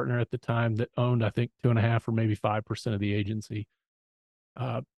minority partner at the time that owned, I think, 2.5% or maybe 5% of the agency.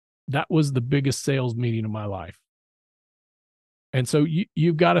 That was the biggest sales meeting of my life. And so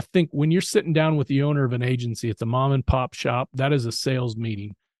you've got to think, when you're sitting down with the owner of an agency, it's a mom and pop shop, that is a sales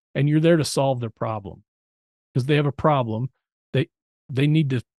meeting, and you're there to solve their problem. Because they have a problem, they need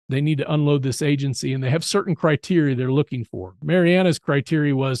to unload this agency, and they have certain criteria they're looking for. Mariana's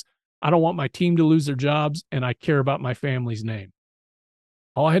criteria was, I don't want my team to lose their jobs, and I care about my family's name.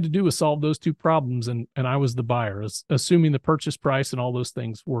 All I had to do was solve those 2 problems, and I was the buyer, assuming the purchase price and all those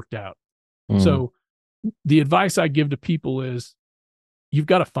things worked out. So the advice I give to people is, you've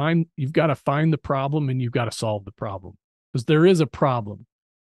got to find the problem, and you've got to solve the problem, because there is a problem.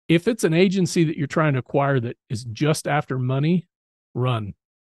 If it's an agency that you're trying to acquire that is just after money, run.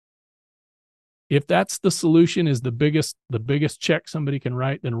 If that's the solution, is the biggest check somebody can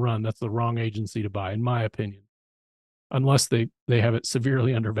write, then run. That's the wrong agency to buy, in my opinion, unless they have it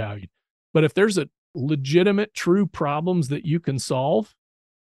severely undervalued. But if there's a legitimate, true problems that you can solve,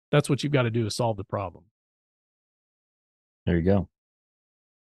 that's what you've got to do, is solve the problem. There you go.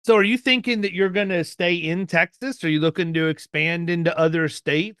 So are you thinking that you're going to stay in Texas? Are you looking to expand into other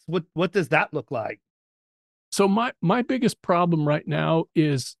states? What does that look like? So my biggest problem right now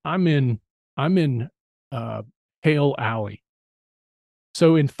is I'm in Hale Alley.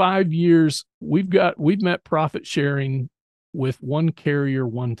 So in 5 years, we've met profit sharing with one carrier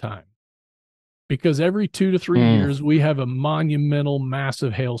one time, because every 2 to 3 years we have a monumental,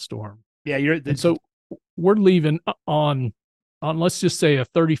 massive hailstorm. Yeah, so we're leaving on let's just say a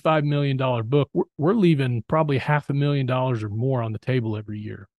 $35 million book. We're leaving probably $500,000 or more on the table every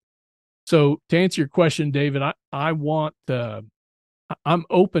year. So to answer your question, David, I'm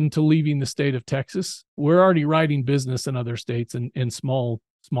open to leaving the state of Texas. We're already writing business in other states in small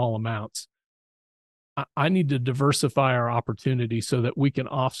amounts. I need to diversify our opportunity so that we can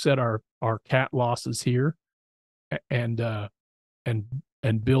offset our cat losses here and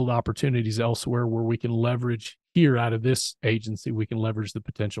build opportunities elsewhere where we can leverage here out of this agency. We can leverage the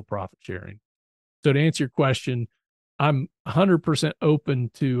potential profit sharing. So to answer your question, I'm 100%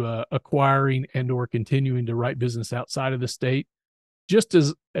 open to acquiring and or continuing to write business outside of the state, just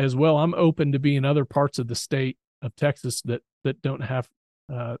as as well. I'm open to be in other parts of the state of Texas that don't have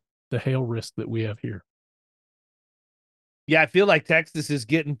the hail risk that we have here. Yeah, I feel like Texas is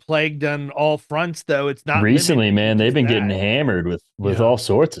getting plagued on all fronts, though. It's not Recently, limited to man, they've just been that. getting hammered with all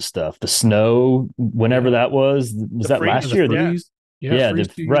sorts of stuff. The snow, whenever that was The that freeze, last year? Freeze. Yeah, freeze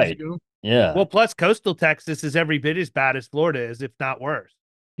 2 years right. ago. Yeah. Well, plus coastal Texas is every bit as bad as Florida is, if not worse.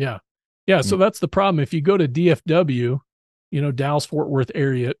 Yeah. Yeah. So that's the problem. If you go to DFW, Dallas Fort Worth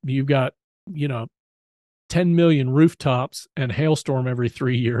area, you've got, 10 million rooftops and hailstorm every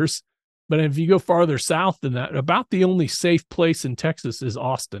 3 years. But if you go farther south than that, about the only safe place in Texas is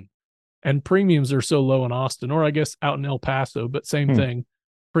Austin. And premiums are so low in Austin, or I guess out in El Paso, but same thing.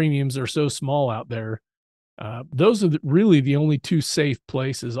 Premiums are so small out there. Those are really the only two safe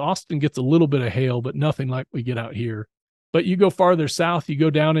places. Austin gets a little bit of hail, but nothing like we get out here. But you go farther south, you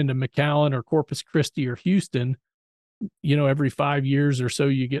go down into McAllen or Corpus Christi or Houston, every 5 years or so,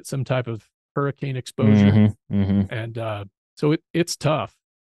 you get some type of hurricane exposure. And so it's tough.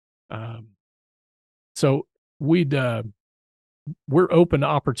 So we're open to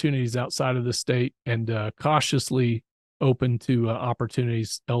opportunities outside of the state and cautiously open to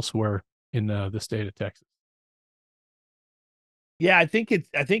opportunities elsewhere in the state of Texas. Yeah, I think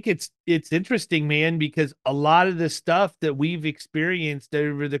it's interesting, man, because a lot of the stuff that we've experienced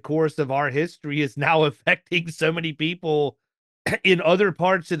over the course of our history is now affecting so many people in other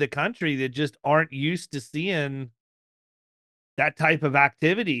parts of the country that just aren't used to seeing that type of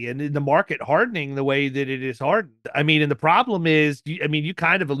activity and in the market hardening the way that it is hardened. I mean, and the problem is, you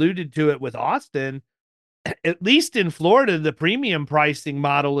kind of alluded to it with Austin. At least in Florida, the premium pricing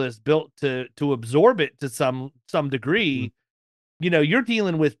model is built to absorb it to some degree. You're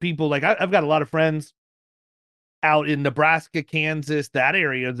dealing with people like I've got a lot of friends out in Nebraska, Kansas, that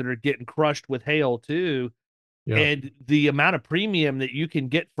area that are getting crushed with hail too. Yeah. And the amount of premium that you can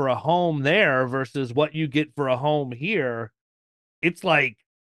get for a home there versus what you get for a home here, it's like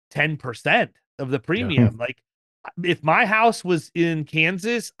 10% of the premium. Yeah. Like if my house was in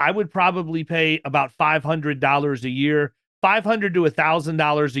Kansas, I would probably pay about $500 a year, $500 to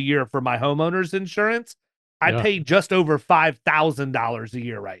 $1,000 a year for my homeowner's insurance. I pay just over $5,000 a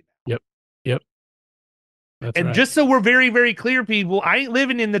year right now. Yep. That's and right. Just so we're very, very clear, people, I ain't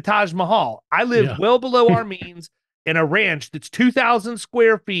living in the Taj Mahal. I live well below our means in a ranch that's 2,000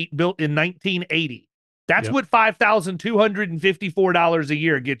 square feet built in 1980. That's what $5,254 a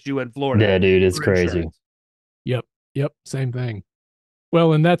year gets you in Florida. Yeah, dude, it's crazy. Yep. Same thing.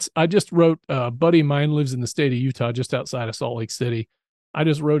 Well, and I just wrote, a buddy of mine lives in the state of Utah, just outside of Salt Lake City. I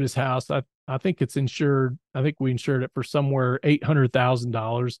just wrote his house. I think it's insured. I think we insured it for somewhere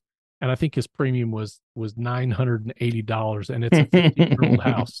 $800,000. And I think his premium was $980. And it's a 50-year-old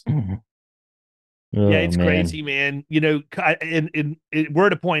house. Yeah, it's crazy, man. And we're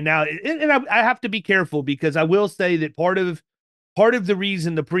at a point now, and I have to be careful because I will say that part of the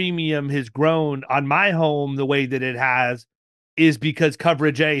reason the premium has grown on my home the way that it has is because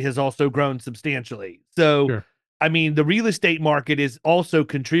Coverage A has also grown substantially. So, sure. I mean, the real estate market is also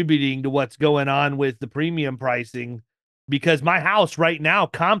contributing to what's going on with the premium pricing because my house right now,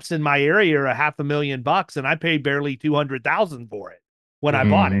 comps in my area are $500,000 and I paid barely $200,000 for it when I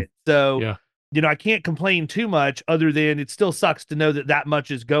bought it. So, I can't complain too much other than it still sucks to know that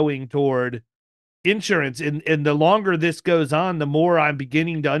much is going toward insurance. And the longer this goes on, the more I'm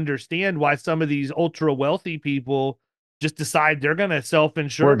beginning to understand why some of these ultra wealthy people just decide they're going to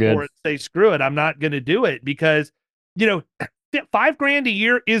self-insure for it. Say, screw it. I'm not going to do it because, $5,000 a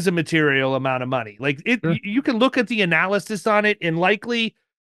year is a material amount of money. Like you can look at the analysis on it and likely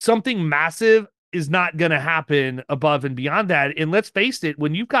something massive is not going to happen above and beyond that. And let's face it,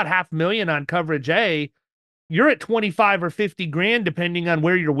 when you've got $500,000 on Coverage A, you're at 25 or 50 grand, depending on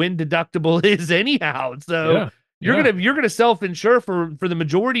where your wind deductible is anyhow. So you're going to self-insure for the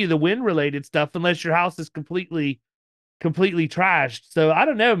majority of the wind related stuff, unless your house is completely trashed. So I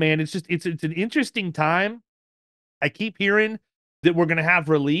don't know, man. It's an interesting time. I keep hearing that we're going to have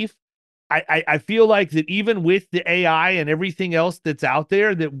relief. I feel like that even with the AI and everything else that's out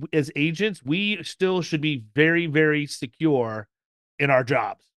there, that as agents, we still should be very, very secure in our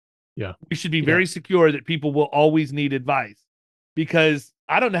jobs. Yeah. We should be very secure that people will always need advice because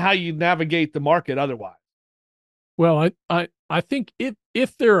I don't know how you navigate the market otherwise. Well, I think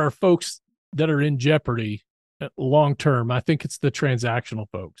if there are folks that are in jeopardy long term, I think it's the transactional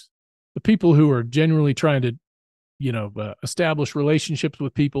folks, the people who are genuinely trying to establish relationships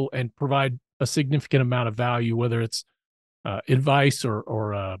with people and provide a significant amount of value, whether it's advice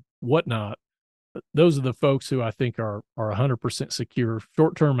or whatnot. Those are the folks who I think are 100% secure,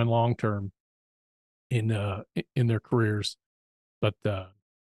 short term and long term, in their careers. But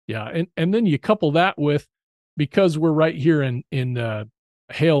Yeah. And then you couple that with, because we're right here in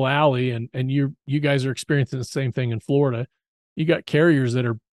Hale Alley, and you guys are experiencing the same thing in Florida. You got carriers that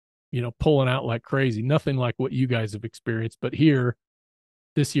are, pulling out like crazy. Nothing like what you guys have experienced, but here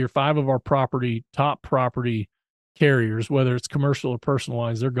this year, 5 of our top property carriers, whether it's commercial or personal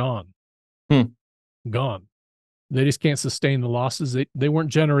lines, they're gone. Gone. They just can't sustain the losses. They weren't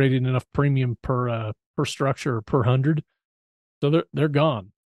generating enough premium per structure or per 100, so they're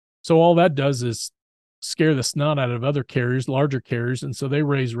gone. So all that does is scare the snot out of other carriers, larger carriers, and so they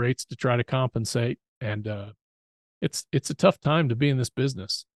raise rates to try to compensate. And it's a tough time to be in this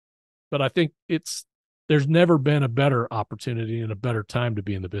business, but I think there's never been a better opportunity and a better time to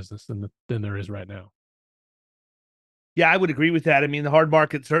be in the business than there is right now. Yeah, I would agree with that. I mean, the hard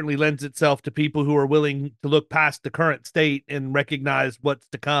market certainly lends itself to people who are willing to look past the current state and recognize what's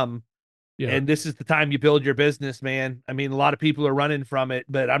to come. Yeah. And this is the time you build your business, man. I mean, a lot of people are running from it,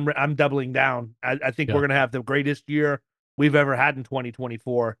 but I'm doubling down. I think we're going to have the greatest year we've ever had in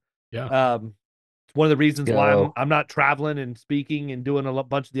 2024. Yeah. It's one of the reasons why I'm not traveling and speaking and doing a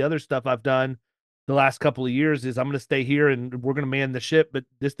bunch of the other stuff I've done the last couple of years. Is I'm going to stay here and we're going to man the ship, but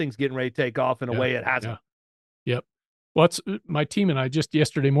this thing's getting ready to take off in a way it hasn't. Yeah. Yep. Well, my team and I just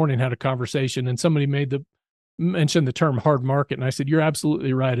yesterday morning had a conversation, and somebody mentioned the term hard market. And I said, you're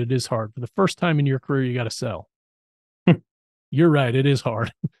absolutely right. It is hard. For the first time in your career, you got to sell. You're right. It is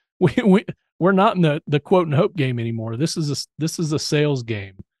hard. We're not in the quote and hope game anymore. This is a sales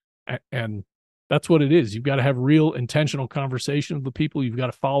game. And that's what it is. You've got to have real intentional conversation with the people. You've got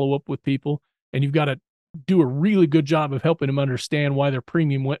to follow up with people, and you've got to do a really good job of helping them understand why their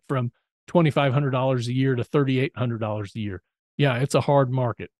premium went from $2,500 a year to $3,800 a year. Yeah, it's a hard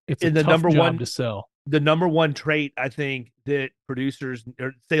market. It's a tough job to sell. The number one trait I think that producers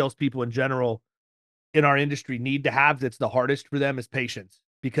or salespeople in general in our industry need to have that's the hardest for them is patience.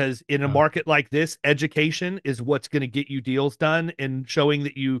 Because in a market like this, education is what's going to get you deals done, and showing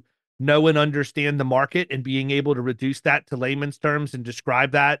that you know and understand the market and being able to reduce that to layman's terms and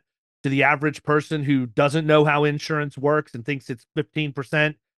describe that to the average person who doesn't know how insurance works and thinks it's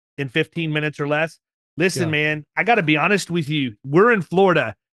 15% in 15 minutes or less. Listen, man, I got to be honest with you. We're in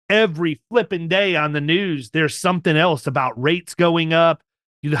Florida. Every flipping day on the news, there's something else about rates going up,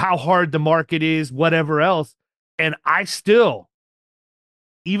 how hard the market is, whatever else. And I still,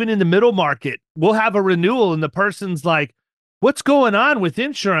 even in the middle market, we'll have a renewal and the person's like, what's going on with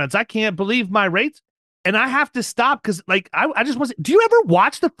insurance? I can't believe my rates. And I have to stop because, like, I just want to. Do you ever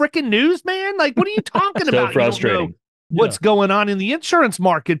watch the freaking news, man? Like, what are you talking about? So frustrating. What's going on in the insurance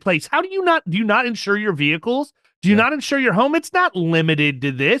marketplace? How do you not insure your vehicles? Do you not insure your home? It's not limited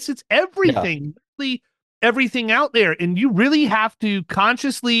to this. It's everything, really everything out there. And you really have to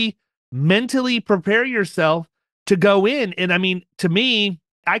consciously, mentally prepare yourself to go in. And I mean, to me,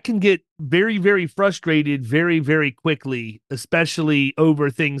 I can get very, very frustrated very, very quickly, especially over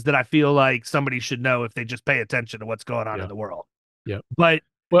things that I feel like somebody should know if they just pay attention to what's going on in the world. Yeah. But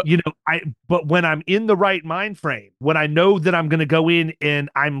but when I'm in the right mind frame, when I know that I'm going to go in and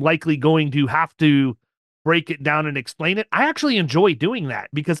I'm likely going to have to break it down and explain it, I actually enjoy doing that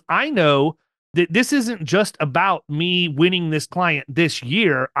because I know that this isn't just about me winning this client this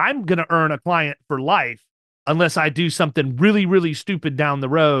year. I'm going to earn a client for life unless I do something really, really stupid down the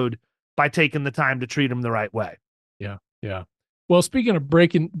road by taking the time to treat them the right way. Yeah. Yeah. Well, speaking of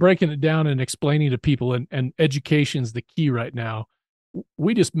breaking it down and explaining to people, and education's the key right now.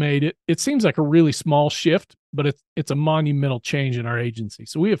 We just made it. It seems like a really small shift, but it's a monumental change in our agency.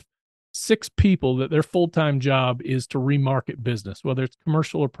 So we have 6 people that their full-time job is to remarket business, whether it's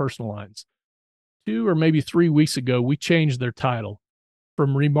commercial or personal lines. 2 or maybe 3 weeks ago, we changed their title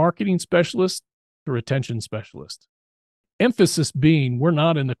from remarketing specialist to retention specialist. Emphasis being, we're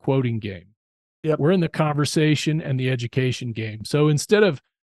not in the quoting game. Yep. We're in the conversation and the education game. So instead of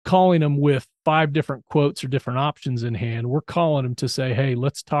calling them with 5 different quotes or different options in hand, we're calling them to say, hey,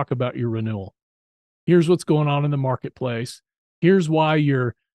 let's talk about your renewal. Here's what's going on in the marketplace. Here's why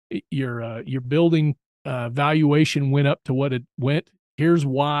your building valuation went up to what it went. Here's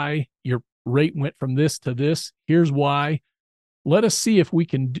why your rate went from this to this. Here's why. Let us see if we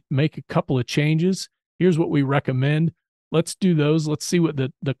can make a couple of changes. Here's what we recommend. Let's do those. Let's see what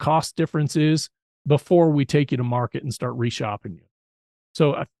the cost difference is before we take you to market and start reshopping you.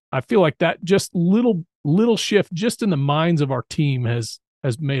 So I feel like that just little shift just in the minds of our team has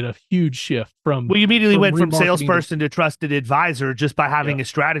made a huge shift from. Well, you immediately went from salesperson to trusted advisor just by having a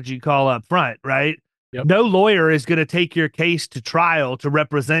strategy call up front, right? Yep. No lawyer is going to take your case to trial to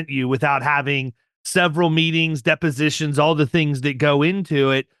represent you without having several meetings, depositions, all the things that go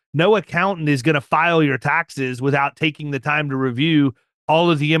into it. No accountant is going to file your taxes without taking the time to review all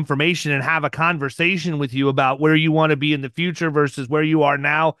of the information and have a conversation with you about where you want to be in the future versus where you are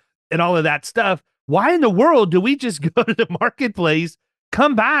now and all of that stuff. Why in the world do we just go to the marketplace,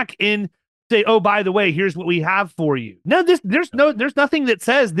 come back and say, oh, by the way, here's what we have for you? No, there's nothing that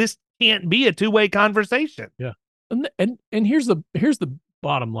says this can't be a two-way conversation. Yeah. And here's the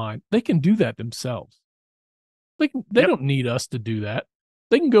bottom line. They can do that themselves. They don't need us to do that.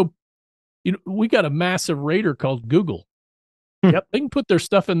 They can go, we got a massive rater called Google. Yep. They can put their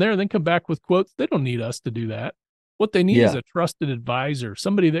stuff in there and then come back with quotes. They don't need us to do that. What they need is a trusted advisor,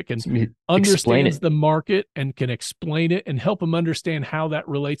 somebody that can understands the market and can explain it and help them understand how that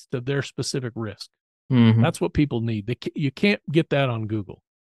relates to their specific risk. Mm-hmm. That's what people need. You can't get that on Google.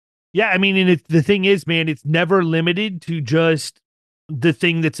 Yeah, I mean, and the thing is, man, it's never limited to just the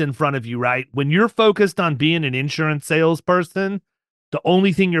thing that's in front of you, right? When you're focused on being an insurance salesperson, the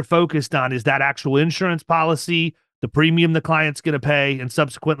only thing you're focused on is that actual insurance policy, the premium the client's going to pay, and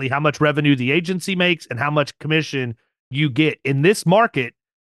subsequently how much revenue the agency makes and how much commission you get. In this market,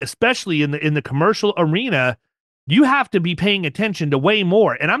 especially in the commercial arena, you have to be paying attention to way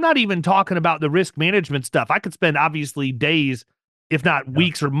more. And I'm not even talking about the risk management stuff. I could spend obviously days, if not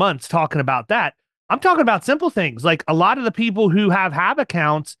weeks or months, talking about that. I'm talking about simple things like a lot of the people who have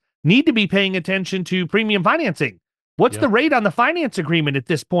accounts need to be paying attention to premium financing. What's the rate on the finance agreement at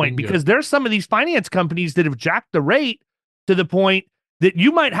this point? Because there's some of these finance companies that have jacked the rate to the point that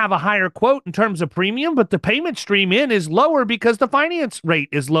you might have a higher quote in terms of premium, but the payment stream in is lower because the finance rate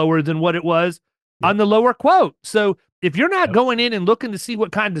is lower than what it was on the lower quote. So if you're not going in and looking to see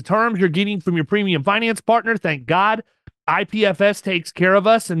what kind of terms you're getting from your premium finance partner, thank God IPFS takes care of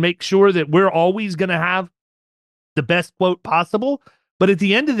us and makes sure that we're always going to have the best quote possible. But at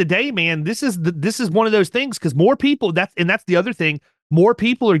the end of the day, man, this is one of those things because more people, that's the other thing, more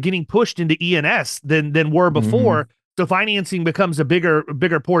people are getting pushed into E&S than were before. Mm-hmm. So financing becomes a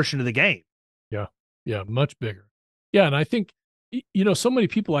bigger portion of the game. Yeah, much bigger. Yeah, and I think so many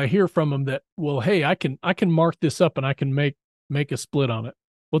people I hear from them that, well, hey, I can mark this up and I can make a split on it.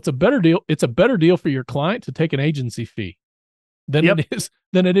 Well, it's a better deal. It's a better deal for your client to take an agency fee than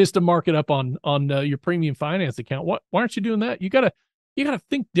it is to mark it up on your premium finance account. Why aren't you doing that? You gotta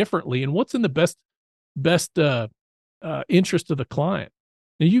think differently. And what's in the best interest of the client?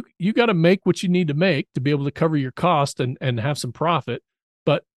 Now you got to make what you need to make to be able to cover your cost and have some profit.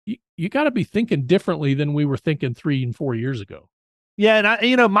 But you got to be thinking differently than we were thinking 3 and 4 years ago. Yeah,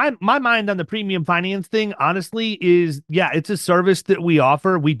 and my mind on the premium finance thing, honestly, is it's a service that we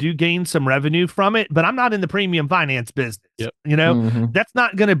offer. We do gain some revenue from it, but I'm not in the premium finance business. Yep. That's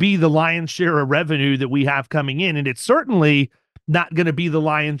not going to be the lion's share of revenue that we have coming in, and it's certainly not going to be the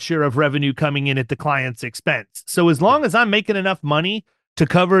lion's share of revenue coming in at the client's expense. So as long as I'm making enough money to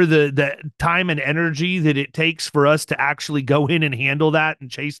cover the time and energy that it takes for us to actually go in and handle that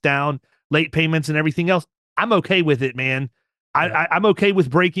and chase down late payments and everything else, I'm okay with it, man. I'm okay with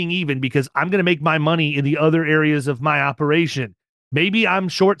breaking even because I'm going to make my money in the other areas of my operation. Maybe I'm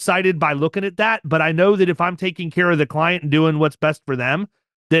short-sighted by looking at that, but I know that if I'm taking care of the client and doing what's best for them,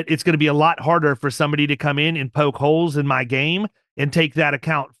 that it's going to be a lot harder for somebody to come in and poke holes in my game and take that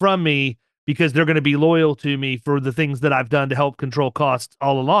account from me because they're going to be loyal to me for the things that I've done to help control costs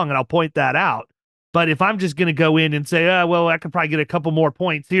all along, and I'll point that out. But if I'm just going to go in and say, well, I could probably get a couple more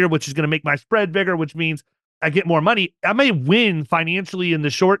points here, which is going to make my spread bigger, which means I get more money, I may win financially in the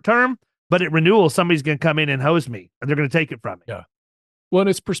short term, but at renewal, somebody's going to come in and hose me, and they're going to take it from me. Yeah. Well, and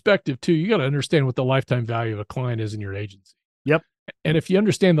it's perspective, too. You got to understand what the lifetime value of a client is in your agency. Yep. And if you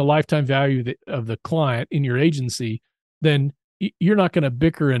understand the lifetime value of the client in your agency, then you're not going to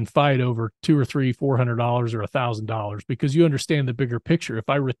bicker and fight over $200 or $300, $400 or $1,000 because you understand the bigger picture. If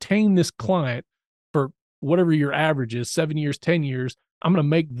I retain this client for whatever your average is, 7 years, 10 years, I'm going to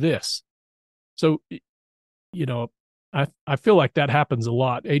make this. So, I feel like that happens a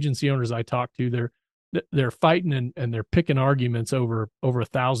lot. Agency owners I talk to, they're fighting and they're picking arguments over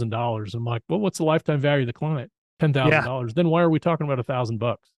 $1,000. I'm like, well, what's the lifetime value of the client? $10,000. Yeah. Then why are we talking about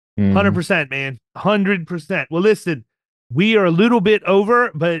 $1,000? 100%, man. 100%. Well, listen, we are a little bit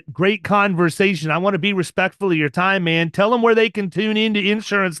over, but great conversation. I want to be respectful of your time, man. Tell them where they can tune into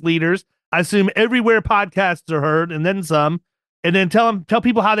Insurance Leaders. I assume everywhere podcasts are heard and then some. And then tell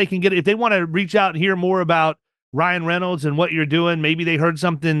people how they can get it. If they want to reach out and hear more about Ryan Reynolds and what you're doing, maybe they heard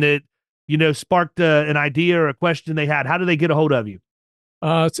something that, sparked an idea or a question they had. How do they get a hold of you?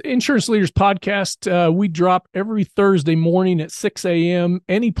 It's Insurance Leaders Podcast. We drop every Thursday morning at 6 a.m.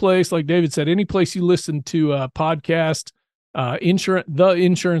 Any place, like David said, any place you listen to a podcast, the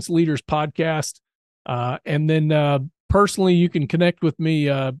Insurance Leaders Podcast. And then personally, you can connect with me,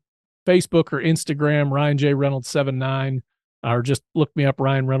 Facebook or Instagram, Ryan J. Reynolds 79. or just look me up,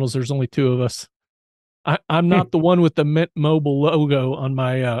 Ryan Reynolds. There's only 2 of us. I'm not the one with the Mint Mobile logo on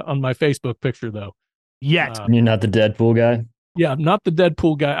my Facebook picture, though. Yet. You're not the Deadpool guy? Yeah, I'm not the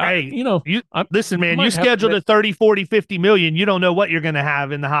Deadpool guy. Listen, man, you scheduled a 30, 40, 50 million. You don't know what you're going to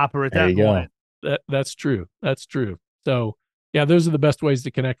have in the hopper at that point. That's true. That's true. So, yeah, those are the best ways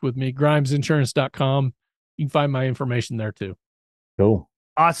to connect with me. GrimesInsurance.com. You can find my information there, too. Cool.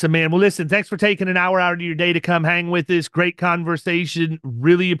 Awesome, man. Well, listen, thanks for taking an hour out of your day to come hang with us. Great conversation.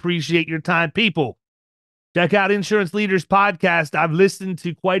 Really appreciate your time. People, check out Insurance Leaders Podcast. I've listened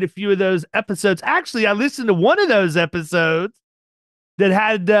to quite a few of those episodes. Actually, I listened to one of those episodes that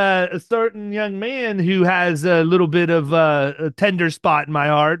had a certain young man who has a little bit of a tender spot in my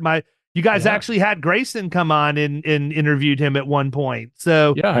heart. You guys actually had Grayson come on and interviewed him at one point.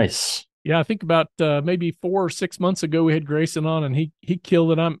 So yeah, nice. Yeah, I think about maybe 4 or 6 months ago we had Grayson on, and he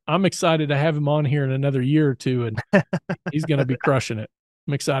killed it. I'm excited to have him on here in another year or two, and he's going to be crushing it.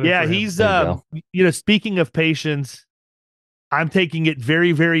 I'm excited. Yeah, for him. he's speaking of patience, I'm taking it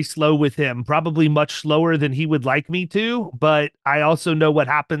very, very slow with him, probably much slower than he would like me to. But I also know what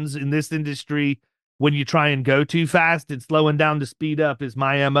happens in this industry when you try and go too fast. And slowing down to speed up is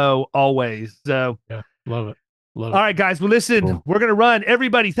my MO always. So yeah, love it. All right, guys. Well, listen, We're going to run.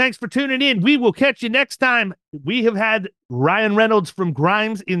 Everybody, thanks for tuning in. We will catch you next time. We have had Ryan Reynolds from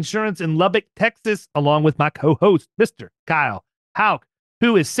Grimes Insurance in Lubbock, Texas, along with my co-host, Mr. Kyle Hauk,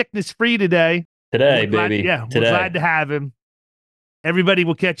 who is sickness-free today. Today, We're baby. We're glad to have him. Everybody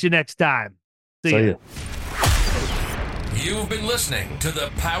will catch you next time. See you. You've been listening to the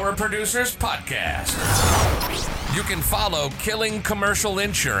Power Producers Podcast. You can follow Killing Commercial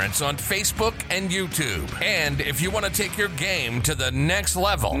Insurance on Facebook and YouTube. And if you want to take your game to the next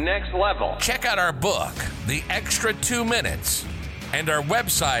level, check out our book, The Extra 2 Minutes, and our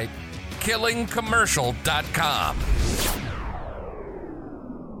website, killingcommercial.com.